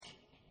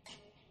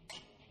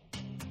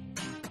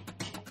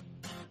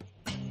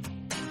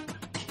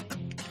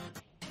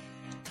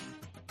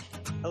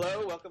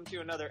Hello, welcome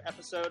to another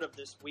episode of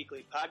this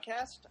weekly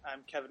podcast.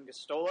 I'm Kevin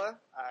Gostola.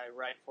 I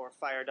write for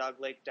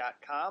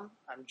FireDogLake.com.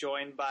 I'm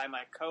joined by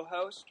my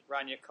co-host,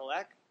 Rania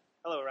Kalek.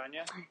 Hello,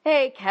 Rania.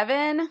 Hey,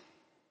 Kevin.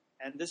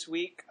 And this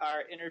week,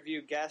 our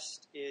interview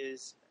guest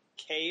is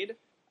Cade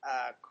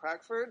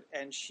Crockford,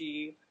 and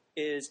she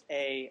is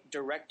a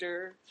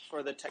director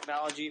for the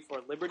Technology for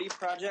Liberty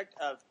project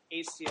of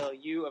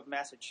ACLU of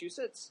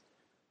Massachusetts.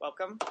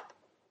 Welcome.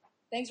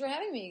 Thanks for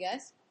having me, you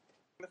guys.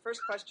 The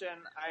first question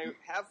I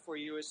have for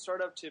you is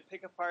sort of to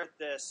pick apart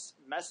this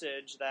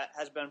message that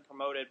has been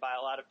promoted by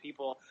a lot of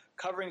people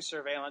covering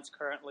surveillance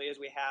currently, as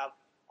we have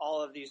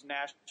all of these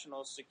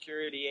national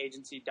security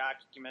agency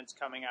documents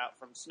coming out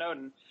from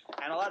Snowden.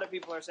 And a lot of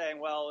people are saying,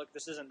 well, look,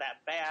 this isn't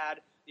that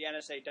bad. The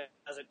NSA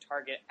doesn't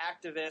target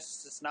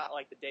activists. It's not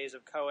like the days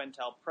of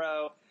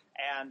COINTELPRO.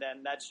 And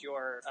then that's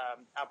your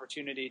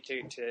opportunity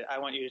to I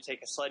want you to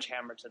take a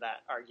sledgehammer to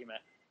that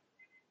argument.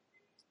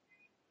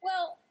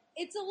 Well,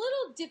 it's a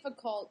little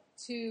difficult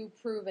to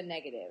prove a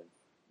negative,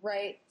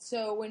 right?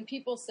 So when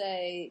people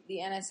say the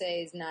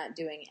NSA is not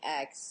doing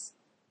X,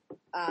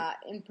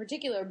 in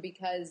particular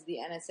because the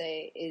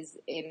NSA is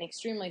an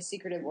extremely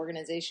secretive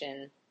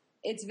organization,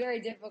 it's very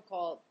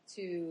difficult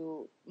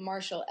to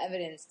marshal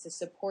evidence to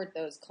support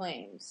those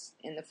claims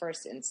in the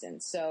first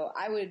instance. So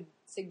I would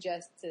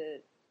suggest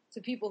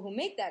to people who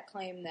make that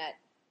claim that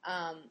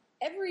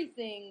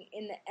everything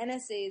in the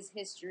NSA's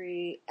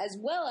history, as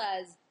well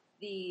as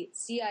the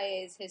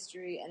CIA's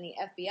history and the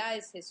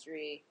FBI's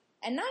history,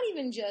 and not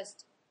even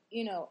just,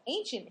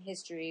 ancient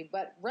history,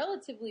 but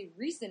relatively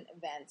recent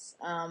events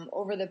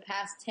over the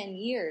past 10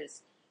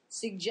 years,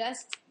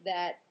 suggest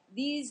that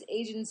these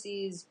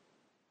agencies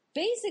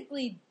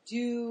basically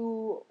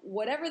do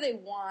whatever they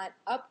want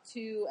up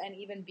to and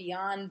even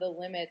beyond the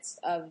limits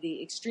of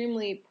the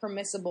extremely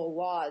permissible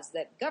laws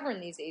that govern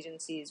these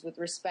agencies with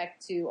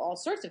respect to all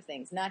sorts of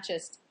things, not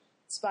just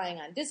spying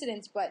on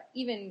dissidents, but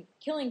even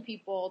killing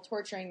people,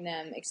 torturing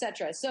them,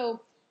 etc.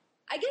 So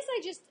I guess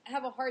I just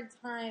have a hard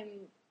time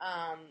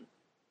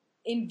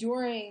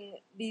enduring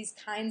these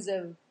kinds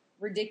of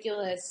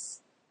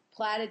ridiculous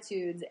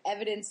platitudes,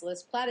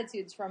 evidenceless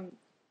platitudes from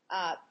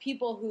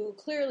people who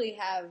clearly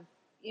have,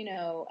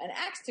 an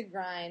axe to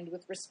grind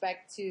with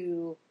respect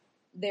to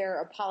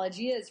their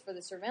apologias for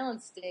the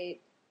surveillance state,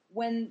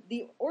 when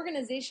the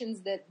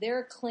organizations that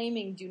they're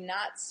claiming do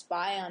not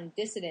spy on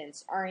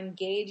dissidents are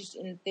engaged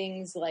in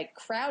things like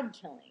crowd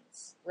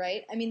killings,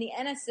 right? I mean, the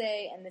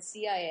NSA and the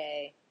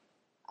CIA,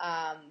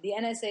 the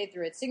NSA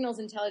through its signals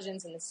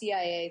intelligence and the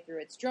CIA through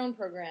its drone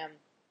program,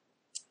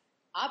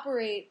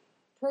 operate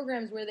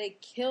programs where they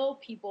kill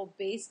people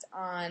based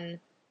on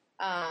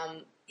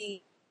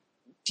the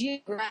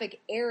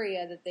geographic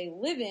area that they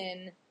live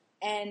in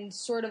and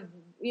sort of,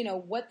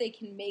 what they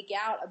can make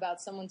out about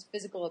someone's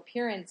physical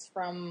appearance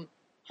from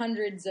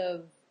hundreds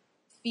of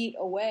feet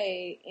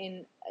away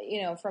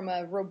from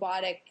a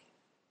robotic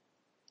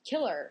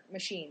killer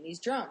machine, these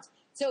drones.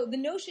 So the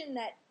notion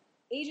that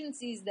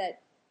agencies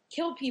that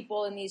kill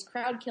people in these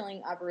crowd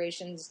killing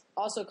operations,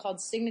 also called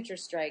signature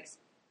strikes,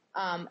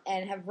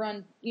 and have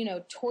run,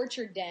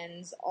 torture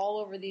dens all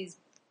over in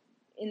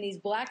these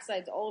black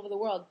sites all over the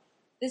world,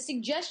 the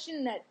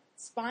suggestion that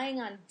spying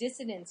on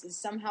dissidents is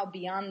somehow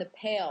beyond the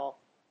pale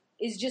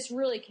is just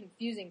really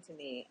confusing to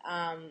me.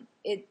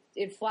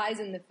 It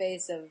flies in the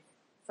face of,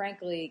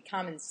 frankly,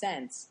 common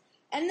sense.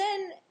 And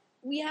then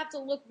we have to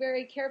look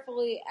very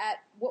carefully at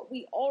what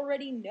we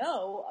already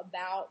know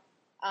about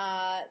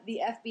the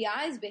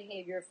FBI's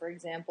behavior, for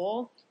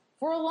example,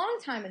 for a long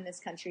time in this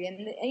country.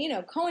 And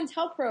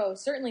COINTELPRO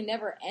certainly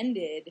never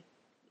ended.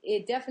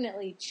 It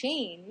definitely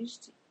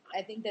changed.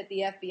 I think that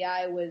the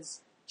FBI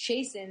was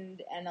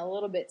chastened and a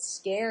little bit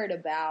scared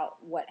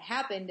about what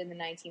happened in the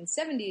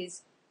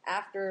 1970s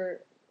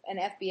after an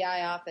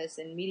FBI office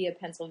in Media,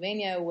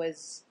 Pennsylvania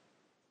was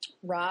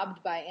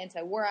robbed by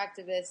anti-war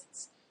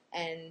activists,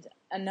 and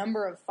a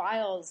number of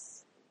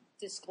files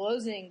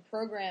disclosing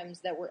programs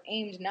that were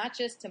aimed not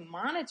just to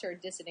monitor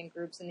dissident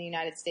groups in the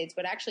United States,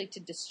 but actually to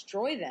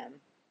destroy them,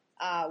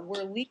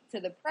 were leaked to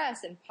the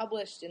press and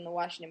published in the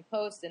Washington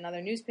Post and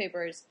other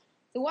newspapers.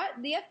 So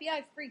the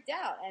FBI freaked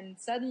out, and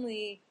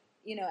suddenly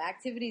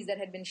activities that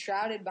had been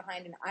shrouded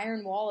behind an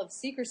iron wall of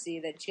secrecy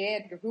that J.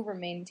 Edgar Hoover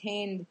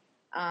maintained,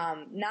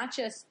 not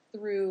just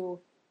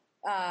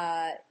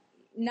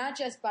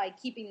by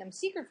keeping them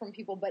secret from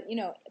people, but,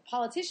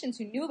 politicians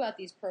who knew about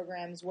these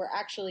programs were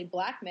actually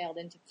blackmailed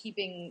into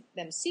keeping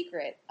them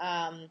secret.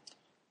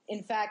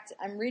 In fact,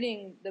 I'm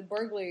reading the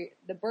burglary,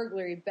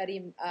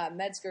 Betty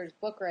Metzger's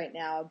book right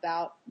now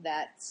about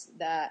the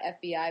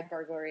FBI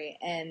burglary,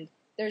 and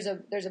there's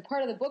a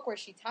part of the book where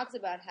she talks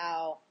about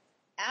how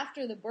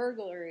after the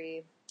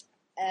burglary,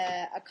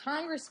 a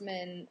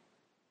congressman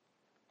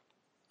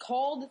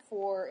called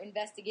for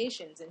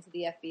investigations into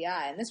the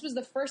FBI. And this was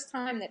the first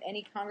time that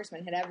any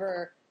congressman had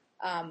ever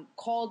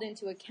called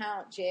into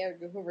account J.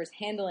 Edgar Hoover's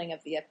handling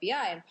of the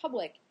FBI in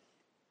public.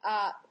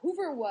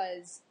 Hoover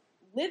was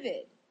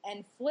livid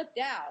and flipped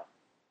out.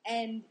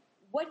 And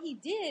what he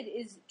did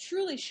is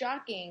truly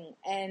shocking,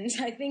 and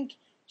I think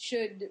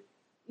should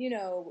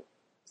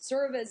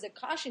serve as a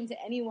caution to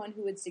anyone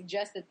who would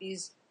suggest that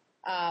these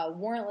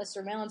warrantless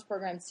surveillance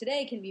programs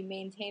today can be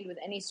maintained with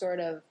any sort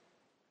of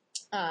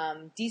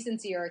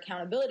decency or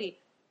accountability.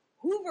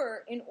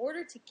 Hoover, in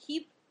order to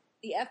keep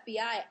the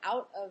FBI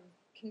out of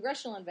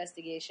congressional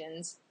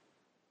investigations,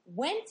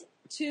 went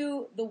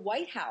to the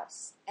White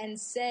House and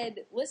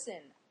said,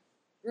 listen,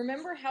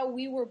 remember how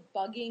we were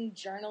bugging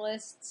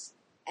journalists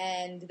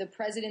and the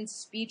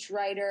president's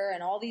speechwriter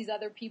and all these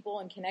other people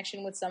in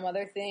connection with some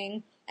other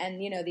thing? And,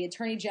 the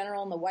attorney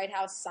general and the White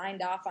House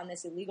signed off on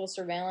this illegal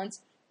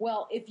surveillance.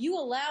 Well, if you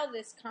allow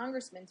this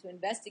congressman to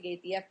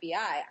investigate the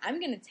FBI, I'm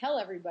going to tell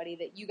everybody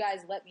that you guys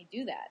let me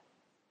do that.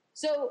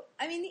 So,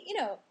 I mean,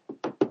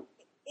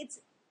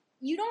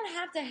 you don't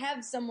have to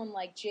have someone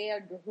like J.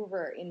 Edgar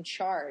Hoover in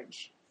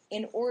charge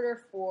in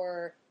order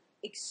for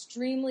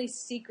extremely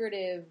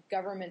secretive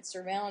government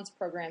surveillance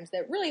programs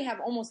that really have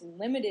almost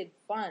limited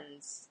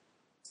funds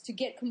to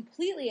get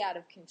completely out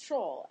of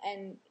control.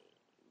 And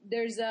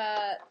there's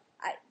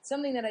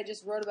something that I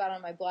just wrote about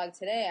on my blog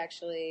today,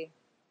 actually,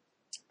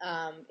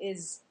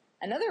 is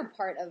another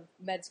part of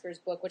Metzger's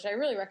book, which I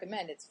really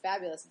recommend. It's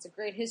fabulous. It's a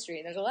great history.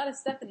 And there's a lot of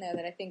stuff in there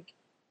that I think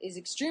is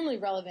extremely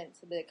relevant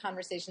to the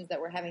conversations that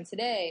we're having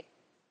today.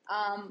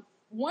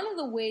 One of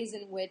the ways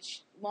in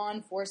which law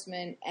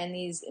enforcement and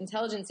these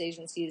intelligence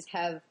agencies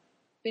have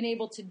been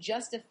able to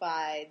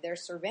justify their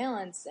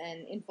surveillance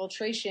and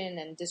infiltration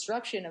and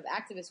disruption of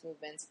activist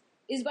movements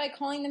is by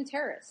calling them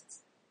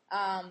terrorists.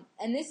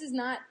 And this is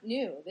not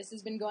new. This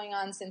has been going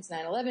on since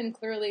 9/11.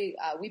 Clearly,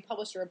 we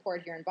published a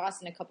report here in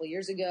Boston a couple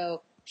years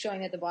ago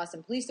showing that the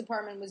Boston Police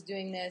Department was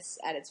doing this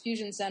at its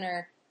Fusion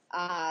Center.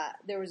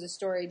 There was a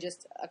story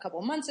just a couple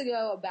months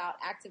ago about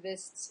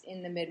activists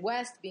in the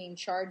Midwest being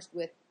charged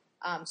with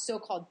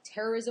so-called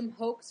terrorism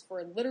hoax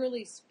for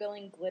literally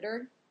spilling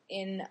glitter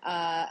in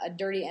a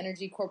Dirty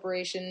Energy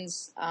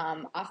Corporation's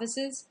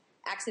offices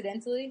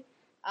accidentally.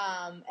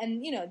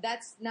 And,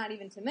 that's not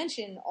even to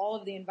mention all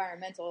of the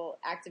environmental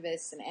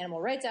activists and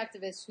animal rights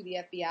activists who the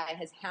FBI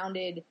has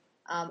hounded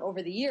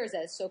over the years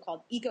as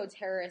so-called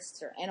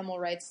eco-terrorists or animal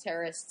rights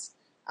terrorists.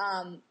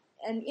 And,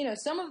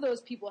 some of those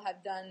people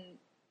have done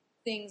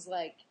things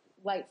like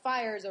light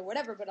fires or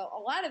whatever, but a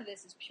lot of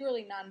this is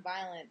purely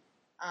nonviolent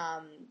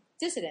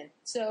dissident.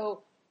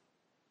 So,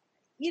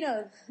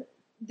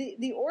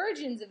 the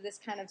origins of this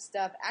kind of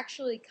stuff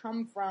actually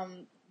come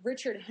from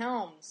Richard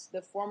Helms,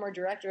 the former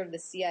director of the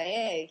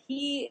CIA.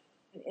 He,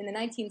 in the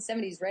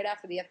 1970s, right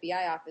after the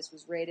FBI office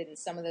was raided and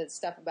some of the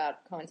stuff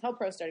about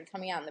COINTELPRO started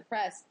coming out in the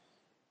press,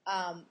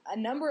 a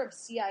number of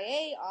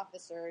CIA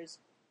officers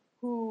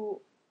who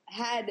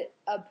had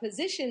a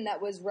position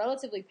that was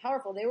relatively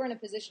powerful. They were in a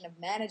position of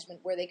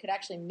management where they could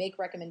actually make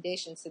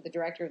recommendations to the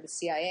director of the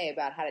CIA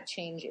about how to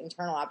change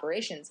internal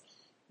operations.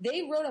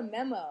 They wrote a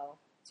memo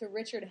to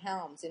Richard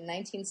Helms in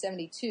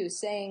 1972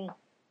 saying,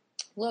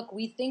 look,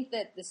 we think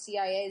that the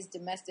CIA's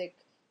domestic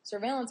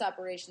surveillance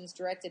operations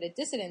directed at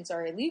dissidents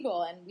are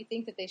illegal, and we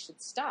think that they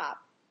should stop.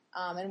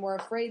 And we're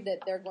afraid that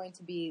they're going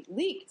to be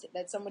leaked,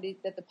 that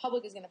the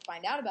public is going to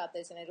find out about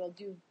this, and it'll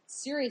do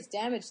serious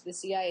damage to the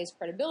CIA's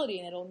credibility,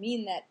 and it'll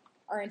mean that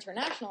our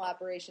international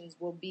operations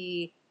will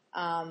be,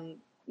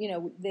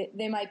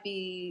 they might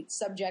be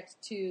subject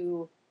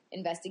to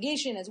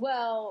investigation as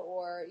well,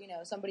 or,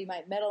 somebody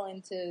might meddle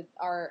into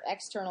our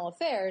external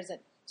affairs. And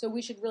so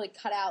we should really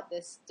cut out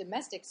this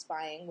domestic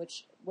spying,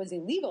 which was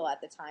illegal at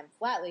the time,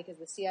 flatly, because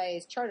the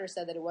CIA's charter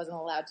said that it wasn't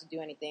allowed to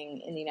do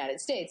anything in the United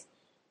States.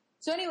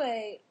 So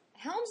anyway,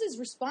 Helms's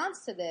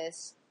response to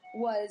this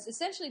was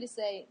essentially to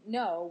say,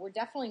 no, we're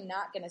definitely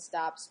not going to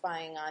stop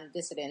spying on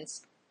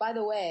dissidents. By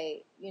the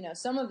way,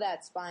 some of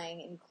that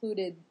spying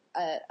included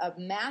a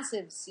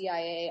massive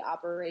CIA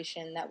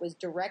operation that was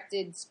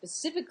directed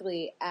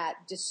specifically at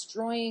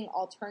destroying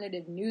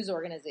alternative news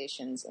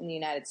organizations in the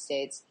United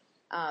States.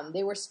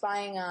 They were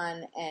spying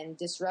on and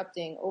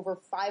disrupting over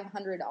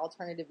 500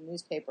 alternative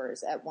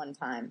newspapers at one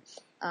time.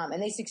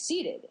 And they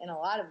succeeded in a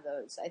lot of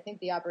those. I think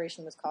the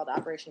operation was called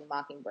Operation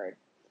Mockingbird.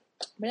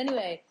 But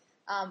anyway,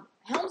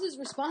 Helms's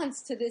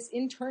response to this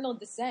internal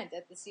dissent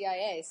at the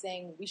CIA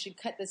saying we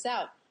should cut this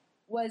out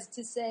was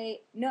to say,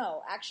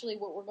 no, actually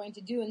what we're going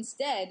to do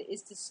instead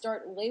is to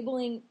start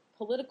labeling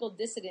political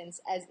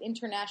dissidents as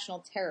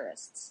international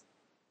terrorists.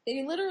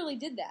 They literally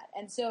did that.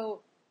 And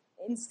so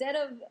instead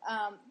of,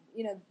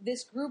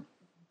 this group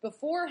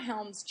before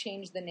Helms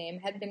changed the name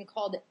had been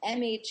called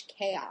MH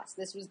Chaos.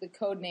 This was the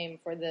code name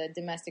for the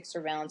domestic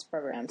surveillance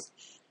programs.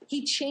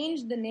 He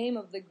changed the name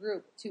of the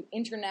group to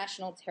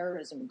International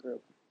Terrorism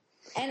Group.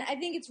 And I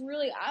think it's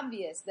really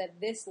obvious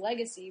that this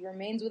legacy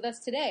remains with us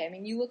today. I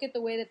mean, you look at the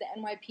way that the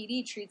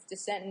NYPD treats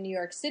dissent in New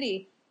York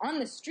City on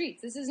the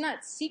streets. This is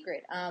not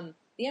secret.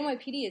 The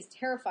NYPD is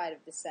terrified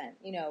of dissent.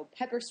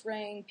 Pepper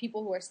spraying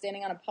people who are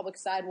standing on a public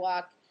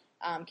sidewalk,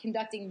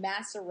 conducting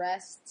mass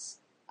arrests,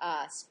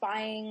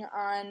 spying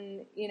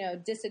on,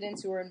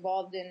 dissidents who are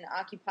involved in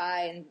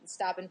Occupy and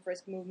Stop and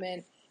Frisk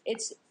movement.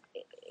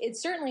 It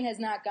certainly has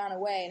not gone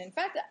away. And in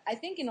fact, I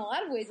think in a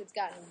lot of ways it's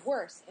gotten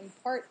worse, in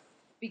part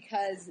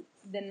because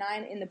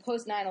in the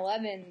post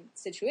 9/11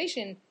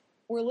 situation,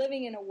 we're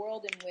living in a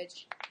world in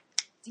which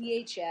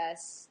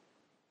DHS,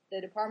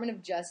 the Department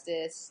of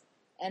Justice,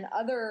 and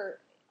other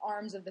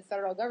arms of the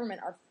federal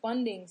government are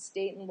funding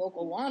state and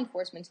local law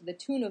enforcement to the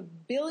tune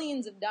of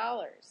billions of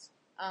dollars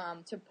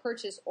to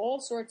purchase all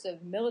sorts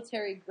of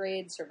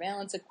military-grade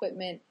surveillance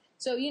equipment.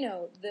 So,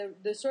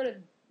 the sort of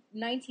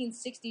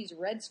 1960s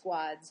Red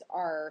Squads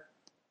are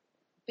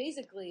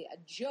basically a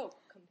joke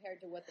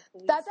compared to what the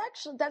police... That's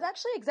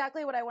actually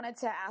exactly what I wanted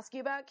to ask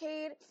you about,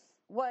 Cade,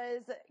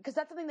 was because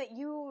that's something that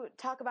you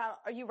talk about,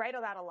 or you write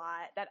about a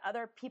lot, that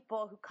other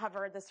people who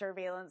cover the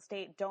surveillance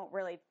state don't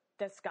really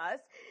discuss,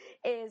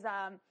 is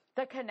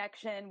the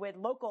connection with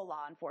local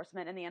law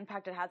enforcement and the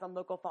impact it has on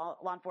local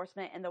law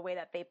enforcement and the way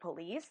that they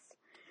police.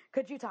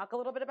 Could you talk a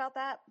little bit about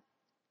that?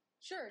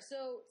 Sure.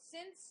 So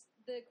since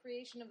the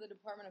creation of the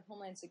Department of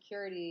Homeland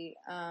Security,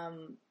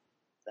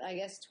 I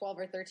guess 12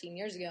 or 13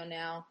 years ago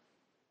now,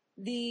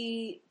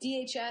 the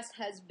DHS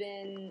has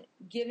been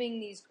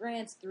giving these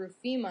grants through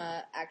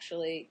FEMA,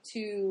 actually,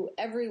 to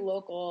every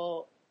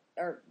local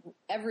or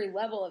every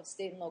level of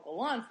state and local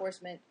law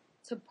enforcement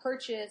to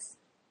purchase,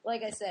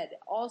 like I said,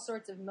 all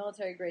sorts of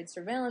military-grade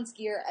surveillance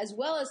gear, as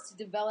well as to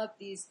develop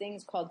these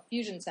things called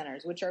fusion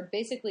centers, which are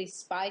basically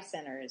spy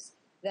centers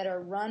that are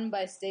run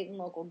by state and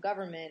local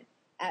government,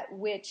 at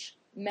which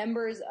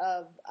members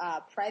of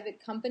private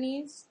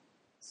companies,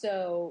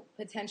 so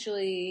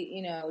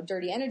potentially,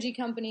 dirty energy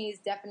companies,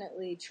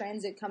 definitely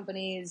transit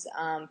companies,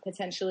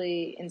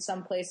 potentially in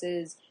some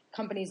places,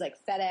 companies like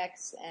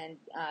FedEx and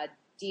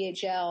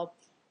DHL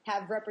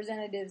have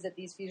representatives at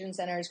these fusion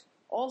centers.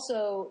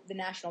 Also, the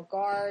National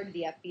Guard,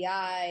 the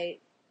FBI,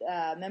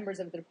 members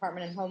of the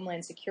Department of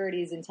Homeland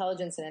Security's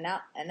Intelligence and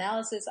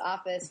Analysis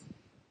Office.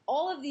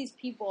 All of these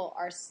people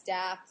are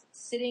staffed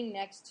sitting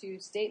next to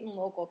state and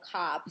local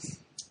cops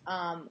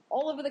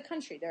all over the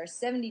country. There are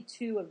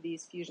 72 of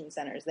these fusion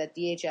centers that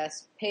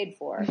DHS paid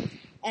for.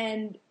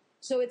 And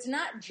so it's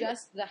not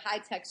just the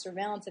high-tech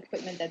surveillance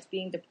equipment that's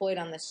being deployed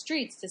on the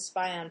streets to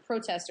spy on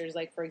protesters,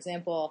 like, for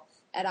example,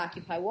 at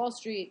Occupy Wall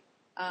Street.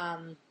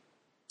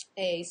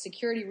 A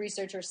security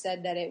researcher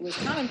said that it was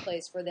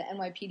commonplace for the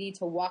NYPD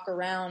to walk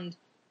around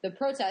the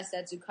protest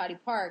at Zuccotti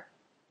Park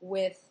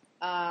with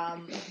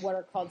what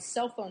are called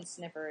cell phone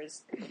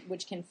sniffers,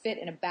 which can fit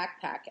in a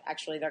backpack.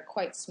 Actually, they're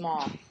quite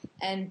small.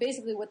 And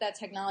basically what that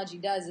technology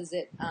does is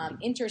it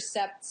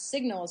intercepts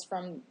signals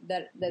from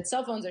that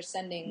cell phones are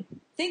sending,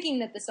 thinking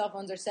that the cell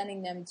phones are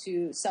sending them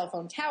to cell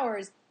phone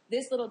towers.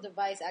 This little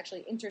device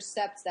actually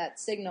intercepts that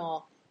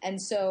signal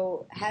and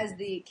so has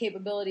the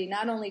capability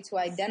not only to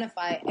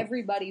identify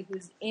everybody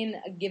who's in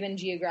a given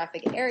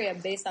geographic area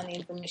based on the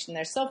information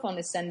their cell phone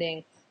is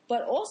sending,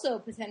 but also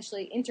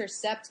potentially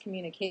intercept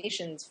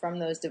communications from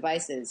those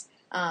devices.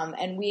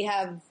 And we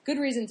have good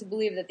reason to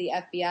believe that the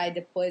FBI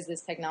deploys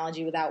this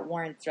technology without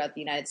warrant throughout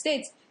the United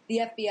States.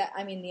 The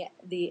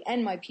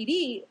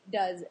NYPD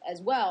does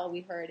as well,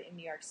 we heard, in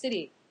New York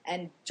City,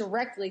 and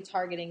directly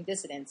targeting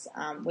dissidents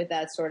with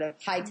that sort of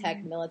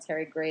high-tech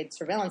military-grade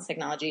surveillance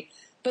technology.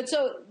 But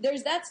so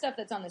there's that stuff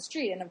that's on the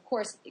street, and of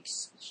course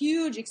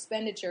huge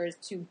expenditures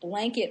to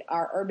blanket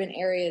our urban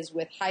areas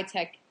with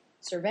high-tech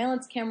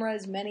surveillance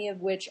cameras, many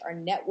of which are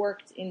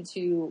networked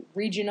into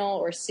regional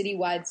or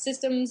citywide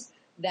systems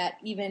that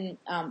even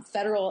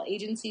federal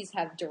agencies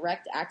have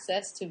direct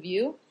access to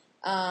view.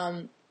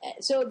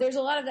 So there's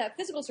a lot of that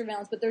physical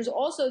surveillance, but there's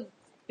also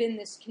been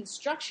this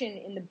construction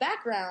in the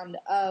background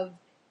of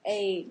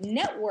a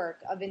network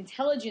of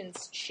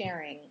intelligence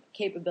sharing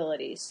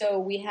capabilities. So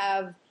we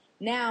have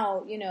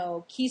now,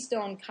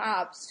 Keystone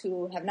cops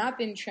who have not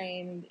been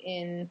trained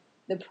in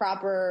the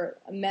proper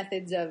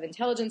methods of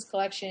intelligence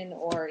collection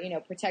or,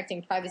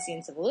 protecting privacy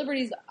and civil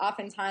liberties,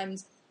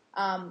 oftentimes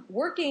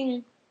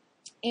working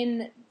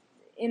in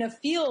a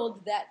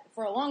field that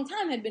for a long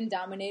time had been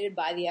dominated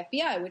by the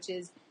FBI, which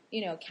is,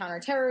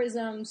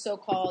 counterterrorism,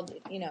 so-called,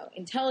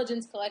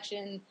 intelligence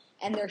collection,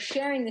 and they're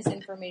sharing this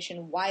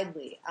information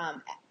widely,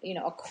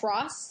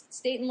 across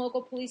state and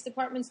local police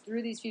departments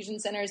through these fusion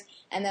centers,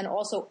 and then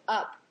also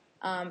up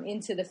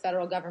into the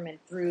federal government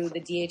through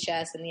the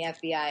DHS and the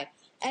FBI.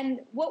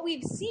 And what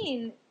we've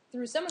seen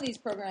through some of these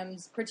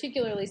programs,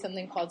 particularly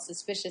something called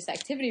suspicious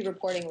activity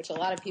reporting, which a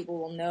lot of people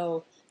will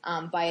know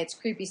by its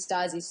creepy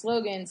Stasi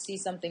slogan, see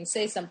something,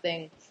 say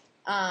something.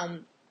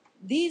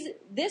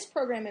 This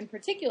program in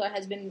particular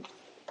has been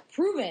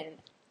proven,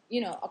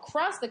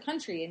 across the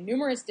country in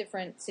numerous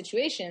different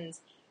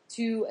situations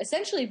to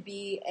essentially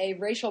be a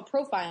racial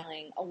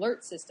profiling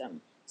alert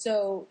system.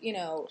 So,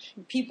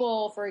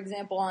 people, for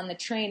example, on the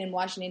train in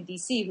Washington,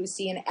 D.C., who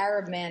see an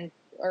Arab man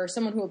or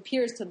someone who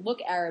appears to look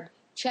Arab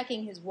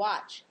checking his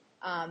watch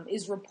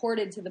is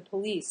reported to the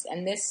police.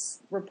 And this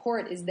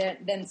report is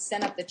then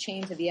sent up the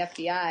chain to the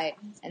FBI,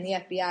 and the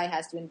FBI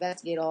has to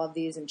investigate all of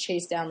these and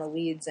chase down the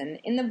leads. And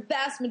in the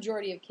vast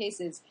majority of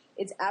cases,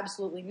 it's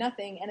absolutely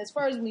nothing. And as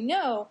far as we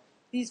know,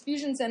 these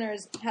fusion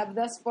centers have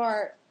thus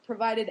far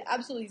provided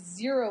absolutely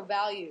zero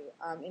value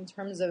in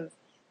terms of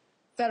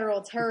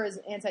federal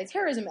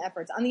anti-terrorism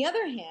efforts. On the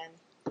other hand,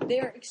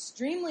 they're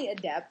extremely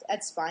adept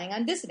at spying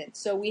on dissidents.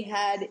 So we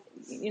had,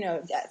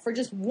 for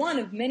just one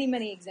of many,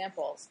 many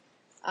examples,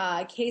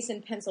 a case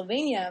in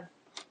Pennsylvania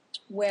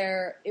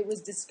where it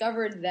was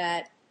discovered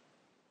that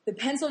the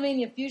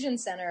Pennsylvania Fusion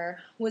Center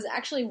was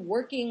actually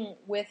working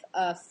with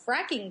a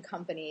fracking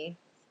company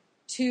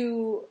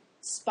to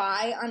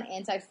spy on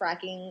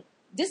anti-fracking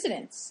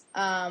dissidents.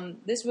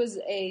 This was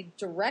a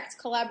direct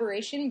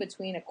collaboration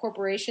between a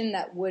corporation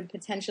that would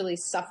potentially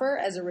suffer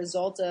as a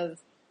result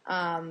of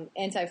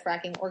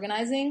anti-fracking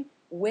organizing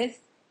with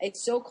a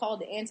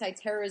so-called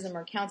anti-terrorism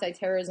or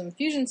counter-terrorism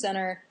fusion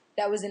center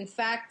that was in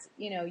fact,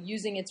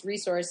 using its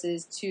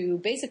resources to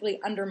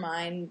basically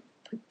undermine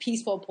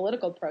peaceful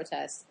political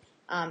protests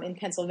in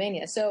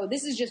Pennsylvania. So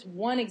this is just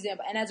one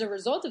example. And as a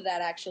result of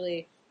that,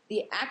 actually,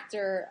 the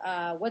actor,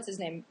 what's his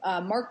name,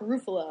 Mark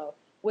Ruffalo,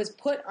 was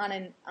put on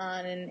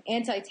an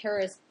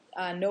anti-terrorist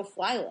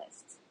no-fly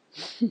list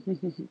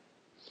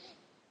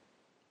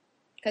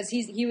because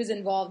he was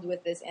involved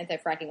with this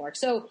anti-fracking work.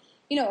 So,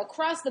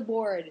 across the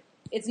board,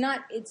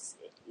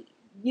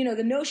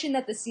 the notion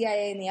that the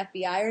CIA and the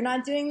FBI are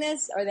not doing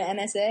this, or the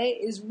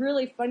NSA, is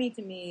really funny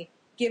to me,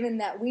 given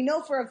that we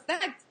know for a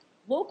fact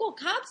local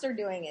cops are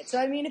doing it. So,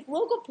 I mean, if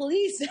local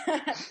police,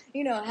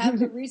 have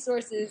the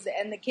resources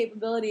and the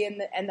capability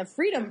and the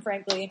freedom,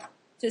 frankly,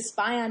 to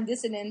spy on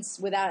dissidents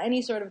without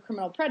any sort of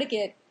criminal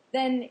predicate,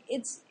 then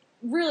it's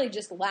really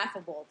just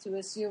laughable to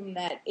assume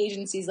that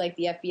agencies like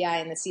the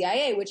FBI and the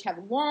CIA, which have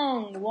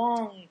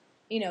long,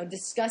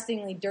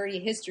 disgustingly dirty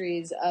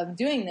histories of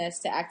doing this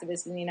to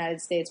activists in the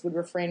United States, would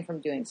refrain from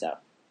doing so.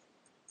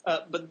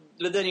 But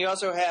then you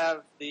also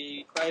have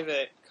the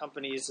private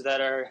companies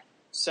that are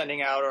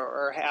sending out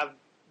or have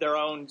their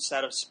own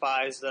set of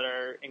spies that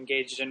are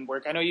engaged in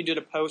work. I know you did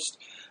a post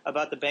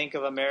about the Bank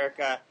of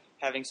America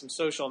having some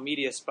social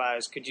media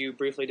spies. Could you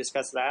briefly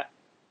discuss that?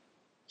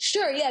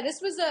 Sure, yeah.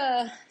 This was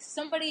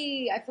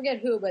somebody, I forget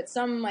who, but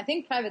I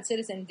think private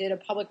citizen did a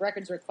public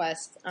records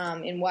request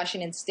in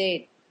Washington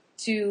State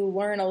to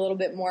learn a little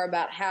bit more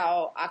about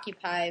how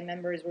Occupy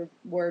members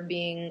were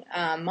being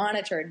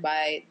monitored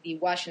by the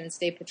Washington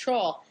State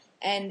Patrol.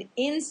 And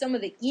in some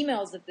of the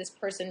emails that this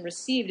person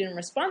received in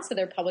response to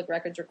their public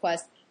records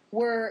request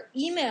were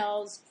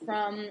emails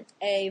from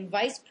a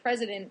vice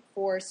president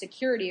for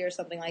security or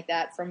something like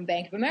that from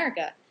Bank of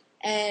America.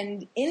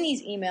 And in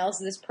these emails,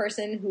 this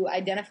person who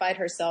identified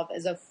herself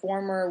as a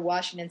former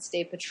Washington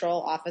State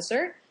Patrol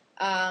officer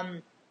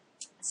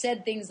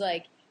said things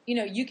like,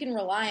 you can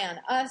rely on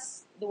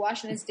us. The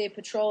Washington State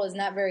Patrol is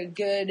not very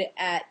good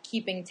at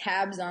keeping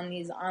tabs on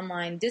these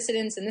online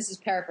dissidents. And this is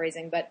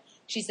paraphrasing, but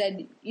she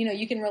said,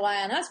 you can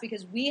rely on us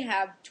because we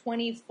have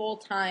 20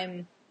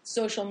 full-time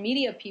social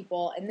media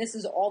people, and this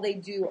is all they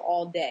do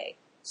all day.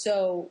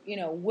 So,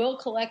 we'll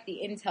collect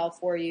the intel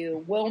for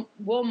you.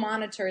 We'll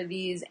monitor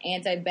these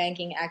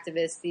anti-banking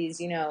activists,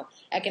 these,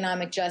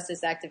 economic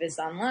justice activists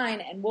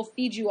online, and we'll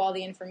feed you all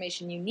the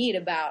information you need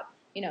about,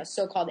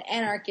 so-called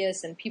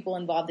anarchists and people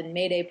involved in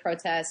May Day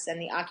protests and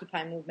the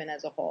Occupy movement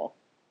as a whole.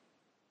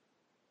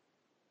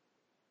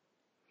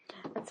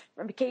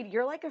 Kate,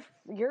 you're like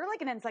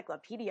an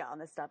encyclopedia on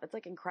this stuff. It's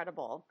like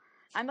incredible.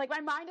 I'm like, my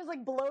mind is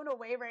like blown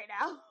away right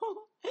now.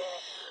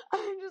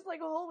 I'm just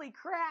like, holy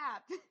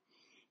crap.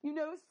 You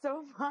know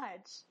so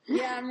much.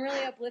 Yeah, I'm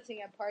really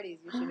uplifting at parties.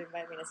 You should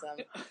invite me to some.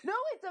 No,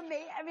 it's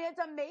amazing. I mean, it's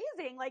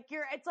amazing. Like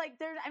it's like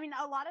there's, I mean,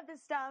 a lot of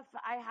this stuff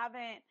I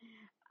haven't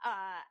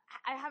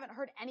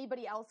heard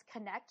anybody else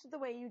connect the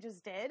way you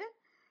just did.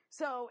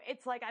 So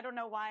it's like, I don't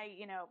know why,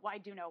 well, I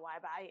do know why,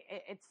 but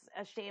it's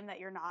a shame that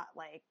you're not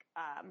like,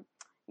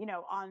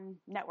 on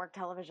network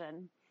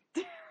television.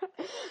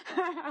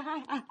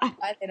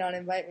 Why they don't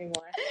invite me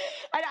more?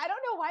 I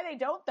don't know why they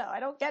don't, though. I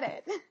don't get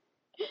it.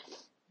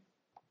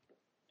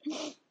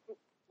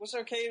 Well,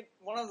 so Kate,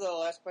 one of the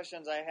last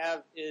questions I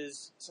have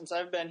is, since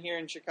I've been here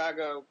in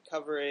Chicago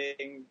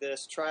covering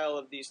this trial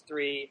of these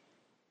three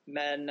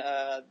men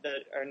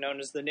that are known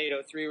as the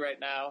NATO 3 right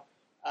now,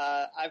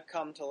 I've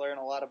come to learn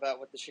a lot about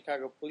what the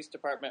Chicago Police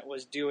Department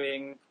was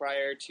doing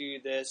prior to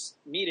this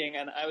meeting,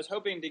 and I was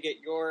hoping to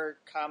get your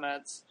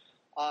comments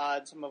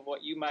on some of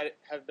what you might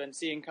have been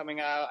seeing coming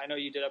out. I know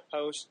you did a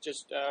post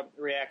just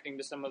reacting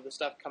to some of the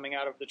stuff coming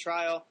out of the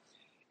trial,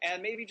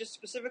 and maybe just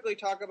specifically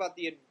talk about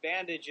the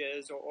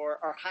advantages or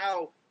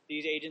how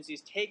these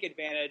agencies take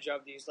advantage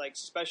of these like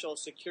special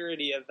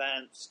security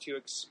events to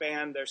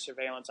expand their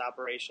surveillance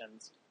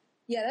operations.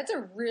 Yeah, that's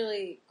a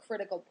really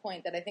critical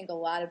point that I think a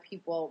lot of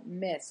people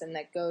miss and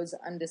that goes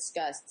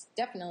undiscussed,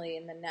 definitely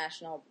in the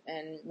national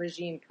and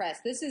regime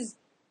press. This is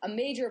a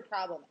major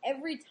problem.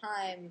 Every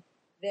time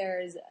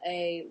there's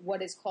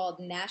what is called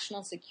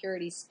national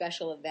security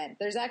special event,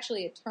 there's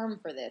actually a term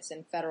for this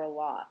in federal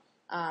law.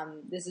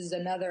 This is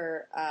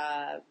another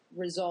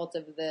result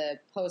of the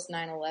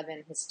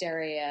post-9/11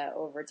 hysteria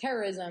over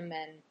terrorism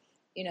and,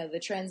 the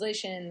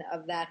translation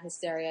of that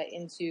hysteria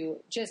into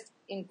just,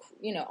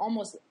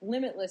 almost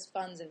limitless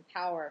funds and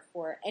power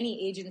for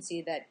any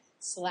agency that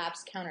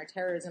slaps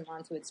counterterrorism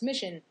onto its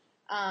mission.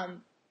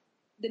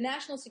 The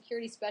National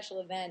Security Special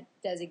Event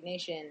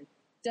designation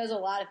does a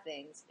lot of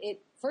things.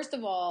 It, first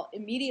of all,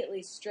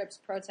 immediately strips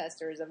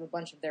protesters of a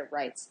bunch of their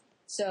rights.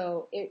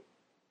 So it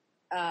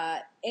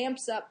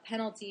amps up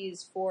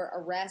penalties for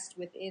arrest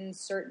within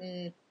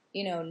certain,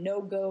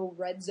 no-go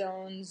red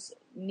zones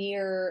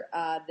near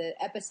the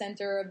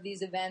epicenter of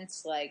these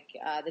events, like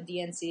the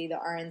DNC, the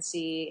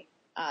RNC,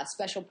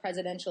 special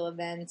presidential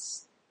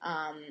events,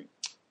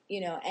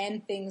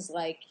 and things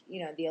like,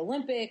 the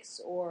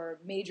Olympics or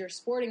major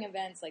sporting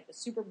events like the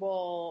Super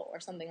Bowl or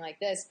something like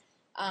this.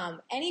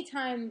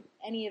 Anytime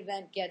any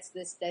event gets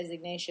this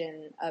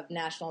designation of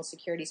national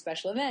security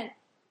special event,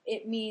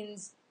 it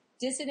means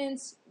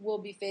dissidents will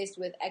be faced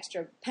with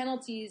extra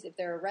penalties if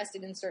they're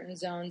arrested in certain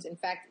zones. In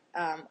fact,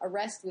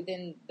 arrest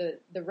within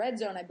the red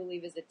zone, I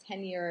believe, is a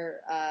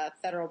 10-year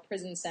federal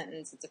prison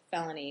sentence. It's a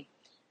felony.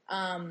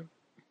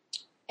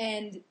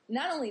 And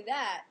not only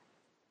that,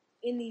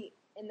 in the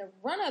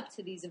run-up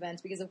to these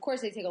events, because of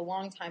course they take a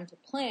long time to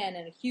plan,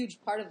 and a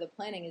huge part of the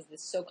planning is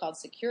this so-called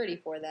security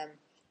for them.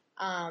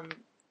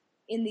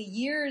 In the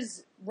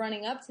years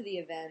running up to the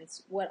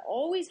events, what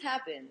always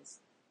happens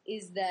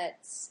is that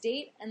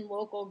state and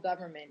local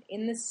government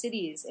in the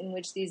cities in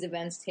which these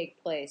events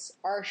take place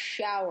are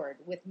showered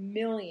with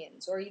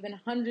millions or even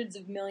hundreds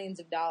of millions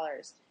of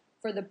dollars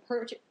for the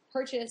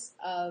purchase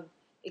of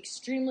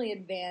extremely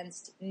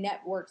advanced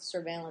networked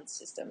surveillance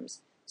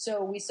systems.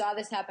 So we saw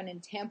this happen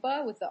in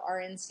Tampa with the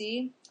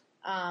RNC.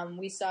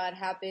 We saw it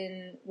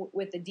happen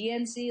with the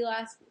DNC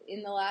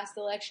in the last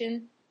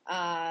election.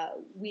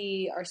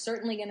 We are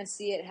certainly going to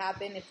see it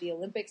happen if the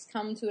Olympics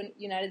come to a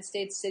United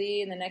States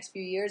city in the next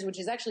few years, which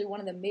is actually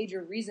one of the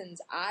major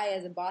reasons I,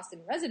 as a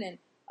Boston resident,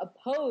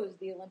 oppose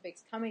the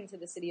Olympics coming to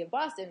the city of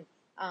Boston.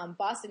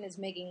 Boston is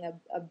making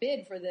a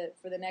bid for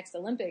the next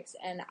Olympics,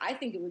 and I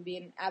think it would be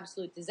an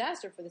absolute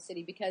disaster for the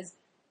city, because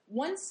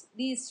once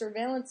these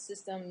surveillance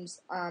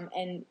systems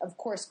and, of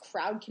course,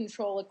 crowd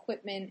control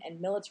equipment and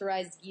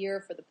militarized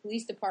gear for the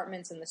police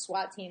departments and the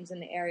SWAT teams in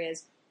the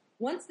areas,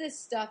 once this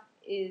stuff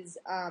is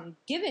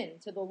given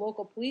to the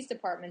local police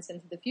departments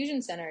and to the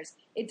fusion centers,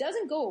 it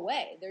doesn't go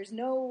away. There's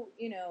no,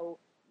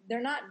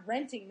 they're not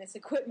renting this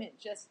equipment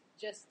just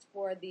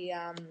for the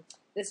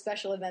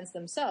special events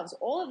themselves.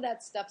 All of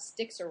that stuff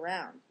sticks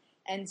around.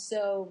 And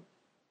so,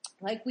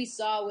 like we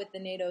saw with the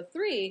NATO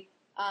 3,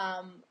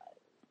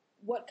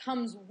 what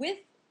comes with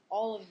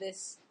all of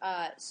this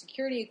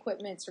security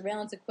equipment,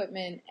 surveillance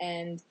equipment,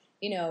 and,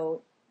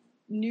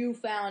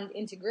 newfound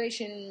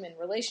integration and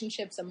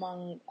relationships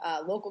among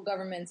local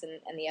governments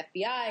and the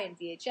FBI and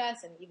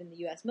DHS and even the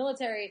U.S.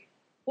 military,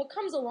 what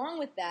comes along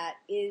with that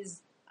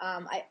is,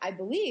 I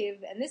believe,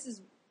 and this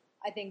is,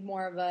 I think,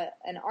 more of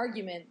an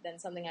argument than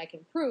something I can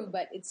prove,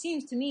 but it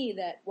seems to me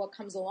that what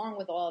comes along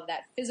with all of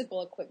that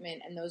physical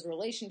equipment and those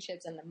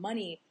relationships and the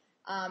money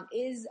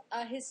is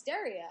a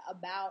hysteria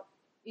about,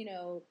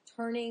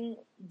 turning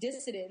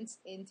dissidents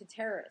into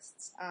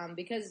terrorists.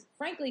 Because,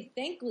 frankly,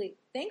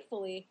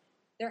 thankfully,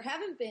 there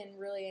haven't been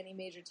really any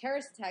major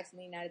terrorist attacks in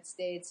the United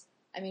States.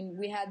 I mean,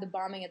 we had the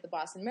bombing at the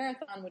Boston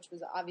Marathon, which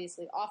was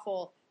obviously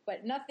awful,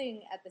 but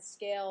nothing at the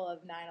scale of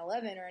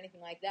 9/11 or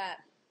anything like that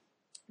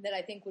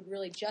I think would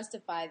really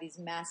justify these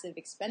massive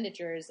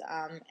expenditures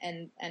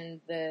and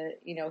the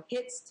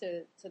hits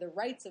to the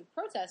rights of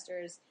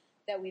protesters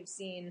that we've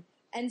seen.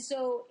 And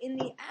so, in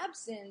the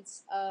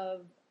absence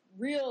of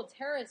real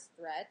terrorist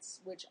threats,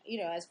 which,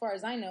 as far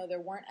as I know,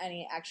 there weren't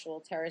any actual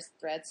terrorist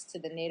threats to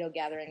the NATO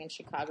gathering in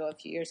Chicago a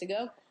few years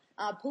ago,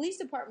 police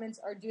departments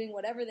are doing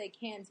whatever they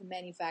can to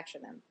manufacture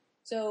them.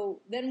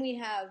 So then we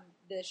have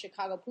the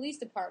Chicago Police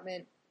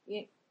Department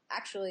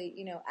actually,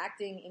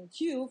 acting in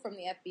cue from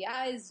the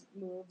FBI's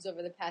moves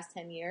over the past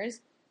 10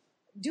 years,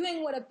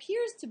 doing what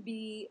appears to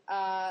be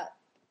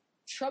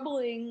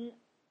troubling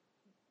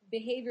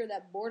behavior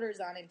that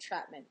borders on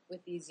entrapment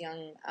with these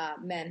young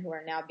men who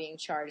are now being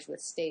charged with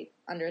state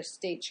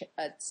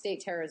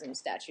terrorism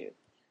statute.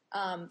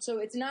 So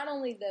it's not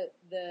only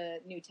the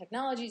new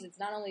technologies, it's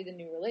not only the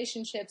new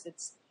relationships,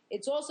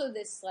 it's also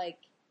this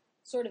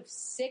sort of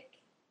sick,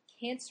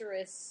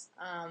 cancerous,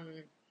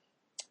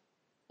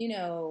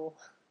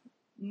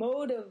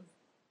 mode of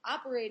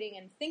operating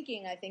and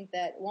thinking. I think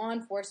that law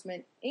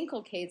enforcement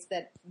inculcates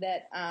that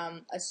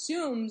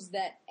assumes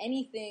that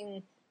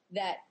anything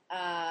that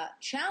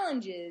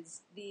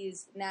challenges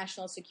these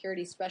national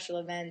security special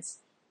events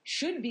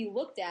should be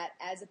looked at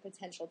as a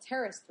potential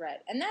terrorist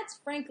threat. And that's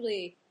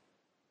frankly,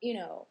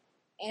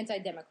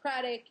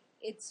 anti-democratic.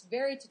 It's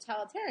very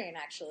totalitarian,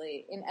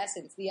 actually, in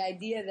essence. The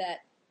idea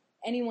that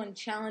anyone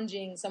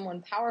challenging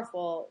someone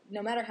powerful,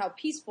 no matter how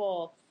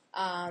peaceful,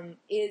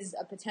 is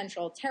a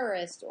potential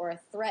terrorist or a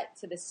threat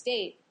to the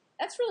state,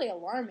 that's really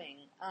alarming.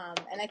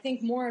 And I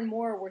think more and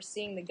more we're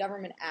seeing the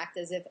government act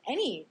as if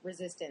any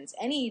resistance,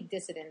 any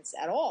dissidence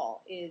at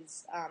all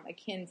is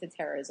akin to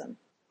terrorism.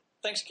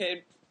 Thanks,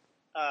 Cade.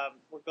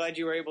 We're glad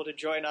you were able to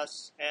join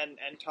us and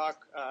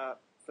talk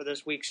for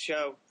this week's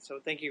show. So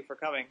thank you for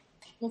coming.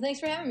 Well, thanks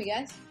for having me,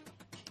 guys.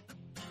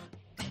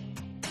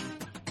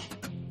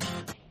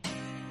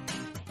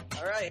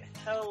 All right.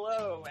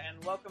 Hello,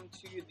 and welcome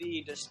to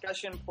the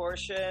discussion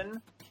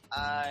portion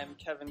I'm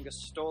Kevin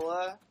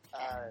Gostola,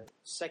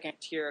 second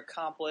tier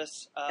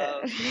accomplice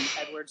of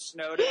Edward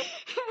Snowden.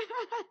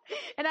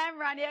 And I'm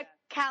Rania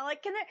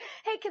Kalik.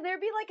 Can there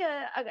be like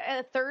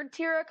a third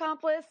tier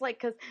accomplice? Like,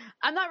 cause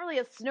I'm not really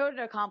a Snowden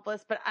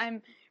accomplice, but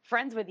I'm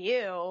friends with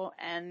you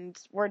and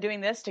we're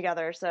doing this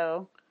together.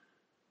 So,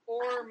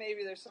 or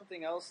maybe there's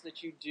something else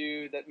that you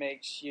do that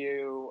makes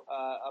you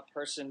a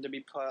person to be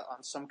put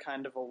on some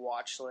kind of a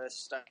watch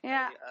list.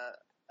 Yeah.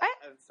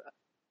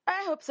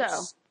 I hope so.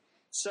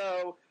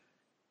 So,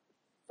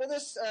 for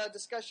this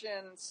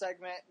discussion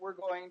segment, we're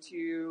going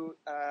to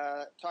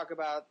talk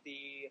about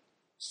the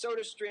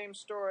SodaStream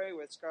story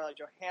with Scarlett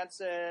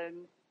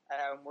Johansson.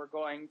 We're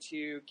going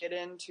to get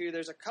into,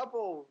 there's a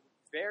couple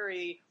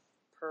very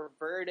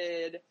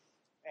perverted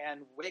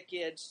and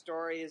wicked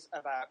stories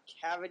about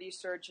cavity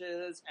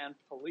searches and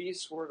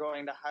police. We're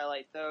going to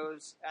highlight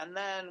those. And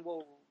then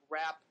we'll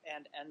wrap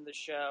and end the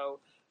show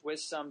with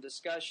some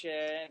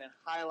discussion and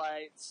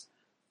highlights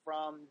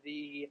from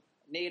the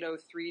NATO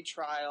 3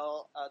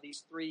 trial.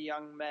 These three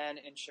young men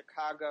in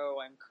Chicago,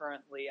 and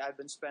currently I've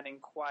been spending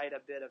quite a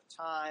bit of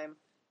time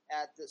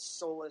at this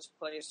soulless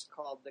place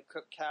called the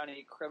Cook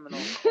County Criminal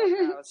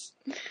Courthouse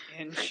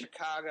in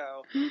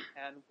Chicago,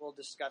 and we'll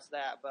discuss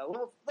that. But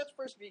let's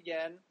first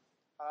begin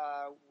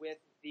with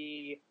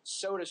the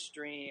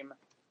SodaStream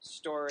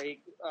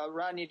story.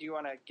 Rodney, do you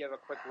want to give a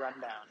quick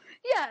rundown?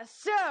 Yeah,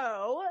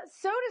 so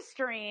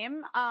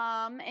SodaStream,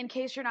 in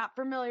case you're not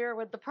familiar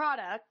with the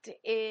product,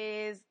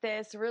 is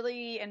this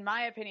really, in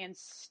my opinion,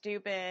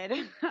 stupid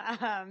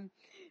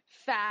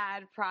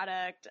fad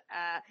product.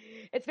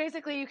 It's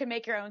basically you can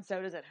make your own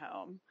sodas at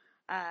home.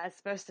 It's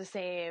supposed to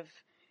save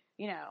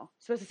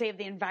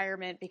the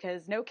environment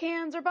because no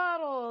cans or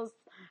bottles.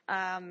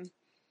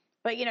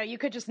 But you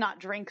could just not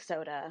drink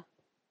soda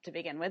to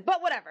begin with,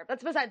 but whatever,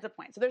 that's besides the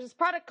point. So there's this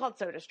product called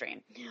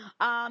SodaStream.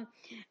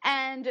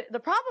 And the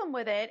problem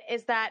with it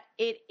is that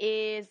it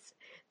is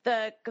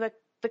the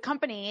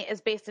company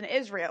is based in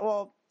Israel.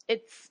 Well,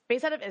 it's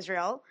based out of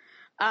Israel.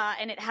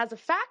 And it has a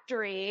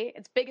factory,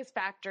 its biggest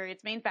factory,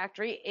 its main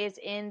factory is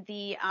in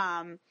the,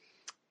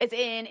 it's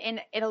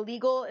in a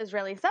legal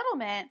Israeli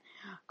settlement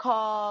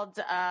called,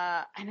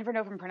 I never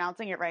know if I'm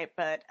pronouncing it right,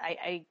 but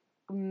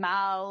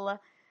Mal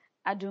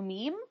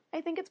Adumim,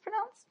 I think it's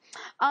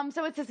pronounced.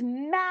 So it's this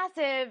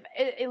massive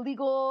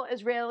illegal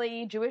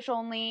Israeli Jewish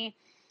only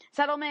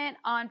settlement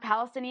on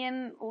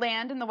Palestinian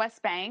land in the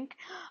West Bank.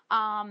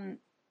 And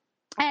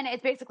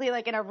it's basically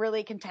like in a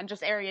really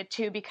contentious area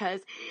too, because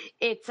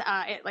it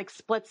like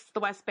splits the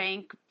West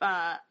Bank.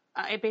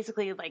 It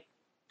basically like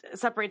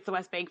separates the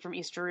West Bank from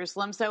East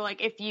Jerusalem. So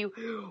like if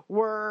you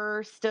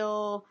were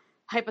still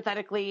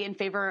hypothetically in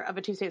favor of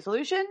a two-state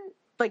solution,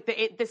 like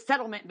this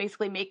settlement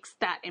basically makes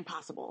that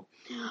impossible.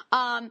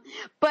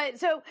 But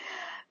so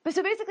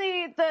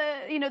basically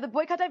the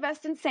boycott,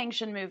 divest, and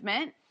sanction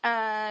movement,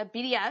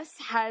 BDS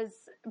has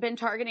been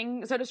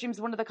targeting, SodaStream is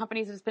one of the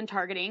companies it's been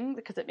targeting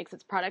because it makes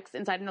its products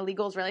inside an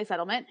illegal Israeli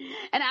settlement,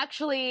 and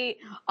actually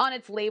on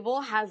its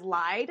label has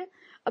lied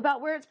about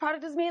where its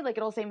product is made. Like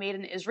it'll say made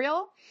in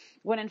Israel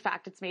when in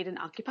fact it's made in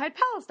occupied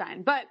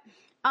Palestine. But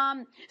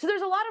so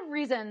there's a lot of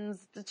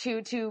reasons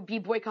to be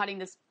boycotting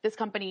this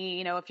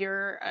company. If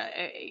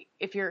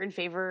you're in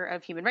favor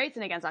of human rights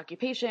and against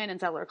occupation and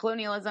settler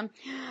colonialism,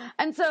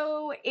 and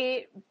so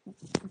it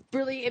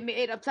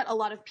upset a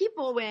lot of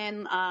people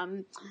when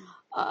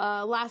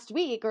last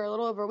week or a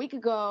little over a week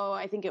ago,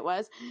 I think it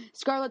was,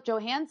 Scarlett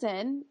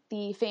Johansson,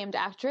 the famed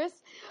actress,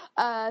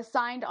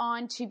 signed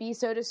on to be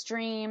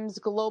SodaStream's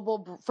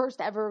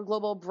first ever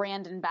global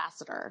brand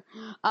ambassador.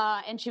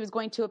 And she was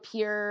going to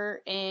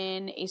appear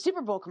in a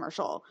Super Bowl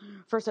commercial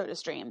for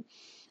SodaStream.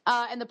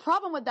 And the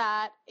problem with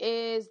that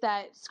is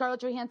that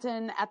Scarlett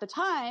Johansson at the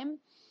time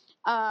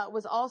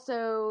was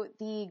also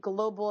the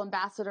global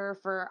ambassador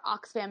for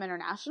Oxfam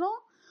International,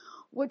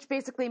 which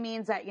basically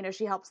means that,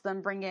 she helps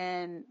them bring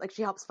in, like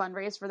she helps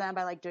fundraise for them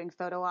by like doing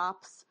photo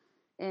ops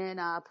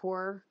in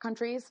poor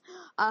countries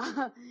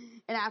in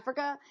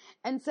Africa.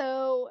 And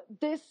so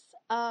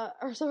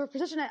her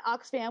position at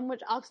Oxfam,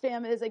 which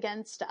Oxfam is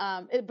against,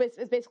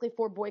 is basically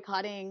for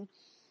boycotting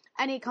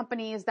any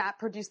companies that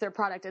produce their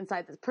product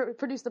inside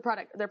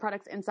their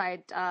products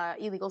inside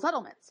illegal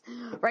settlements,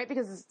 right?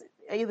 Because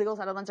illegal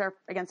settlements are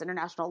against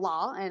international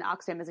law, and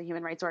Oxfam is a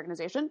human rights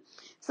organization,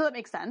 so that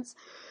makes sense.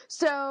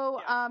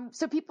 So,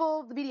 so the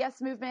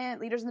BDS movement,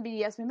 leaders in the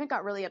BDS movement,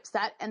 got really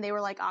upset, and they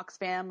were like,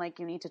 Oxfam, like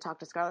you need to talk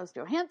to Scarlett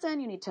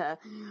Johansson. You need to,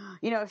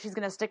 if she's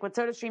going to stick with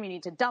SodaStream, you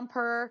need to dump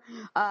her.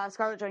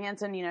 Scarlett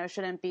Johansson,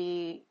 shouldn't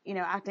be,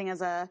 acting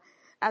as a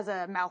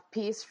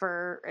mouthpiece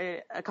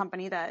for a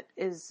company that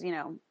is,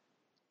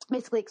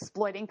 basically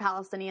exploiting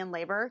Palestinian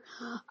labor.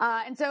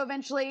 And so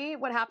eventually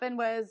what happened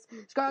was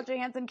Scarlett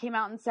Johansson came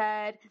out and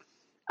said,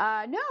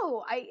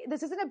 no,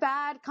 this isn't a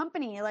bad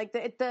company. Like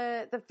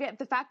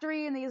the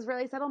factory in the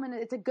Israeli settlement,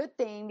 it's a good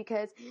thing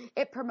because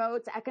it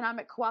promotes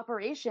economic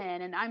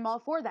cooperation, and I'm all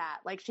for that.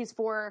 Like she's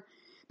for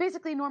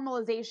basically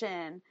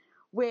normalization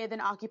with an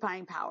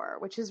occupying power,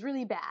 which is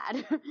really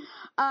bad.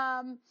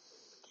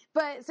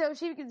 But so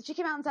she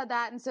came out and said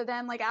that, and so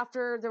then like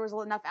after there was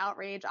enough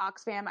outrage,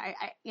 Oxfam,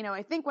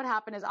 I think what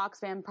happened is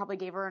Oxfam probably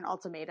gave her an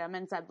ultimatum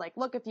and said like,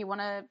 look, if you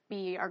want to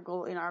be our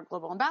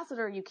global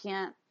ambassador, you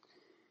can't,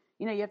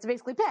 you have to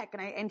basically pick,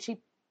 and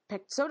she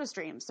picked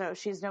SodaStream, so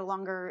she's no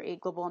longer a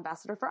global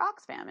ambassador for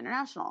Oxfam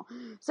International.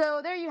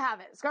 So there you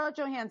have it, Scarlett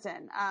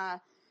Johansson,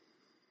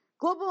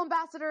 global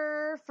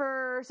ambassador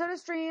for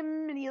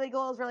SodaStream and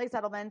illegal Israeli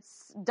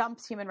settlements,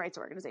 dumps human rights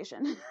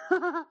organization.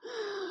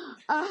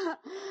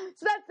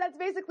 So that's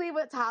basically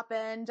what's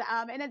happened.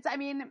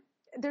 And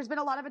there's been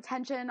a lot of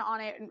attention on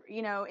it,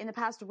 in the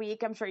past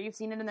week. I'm sure you've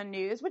seen it in the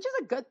news, which is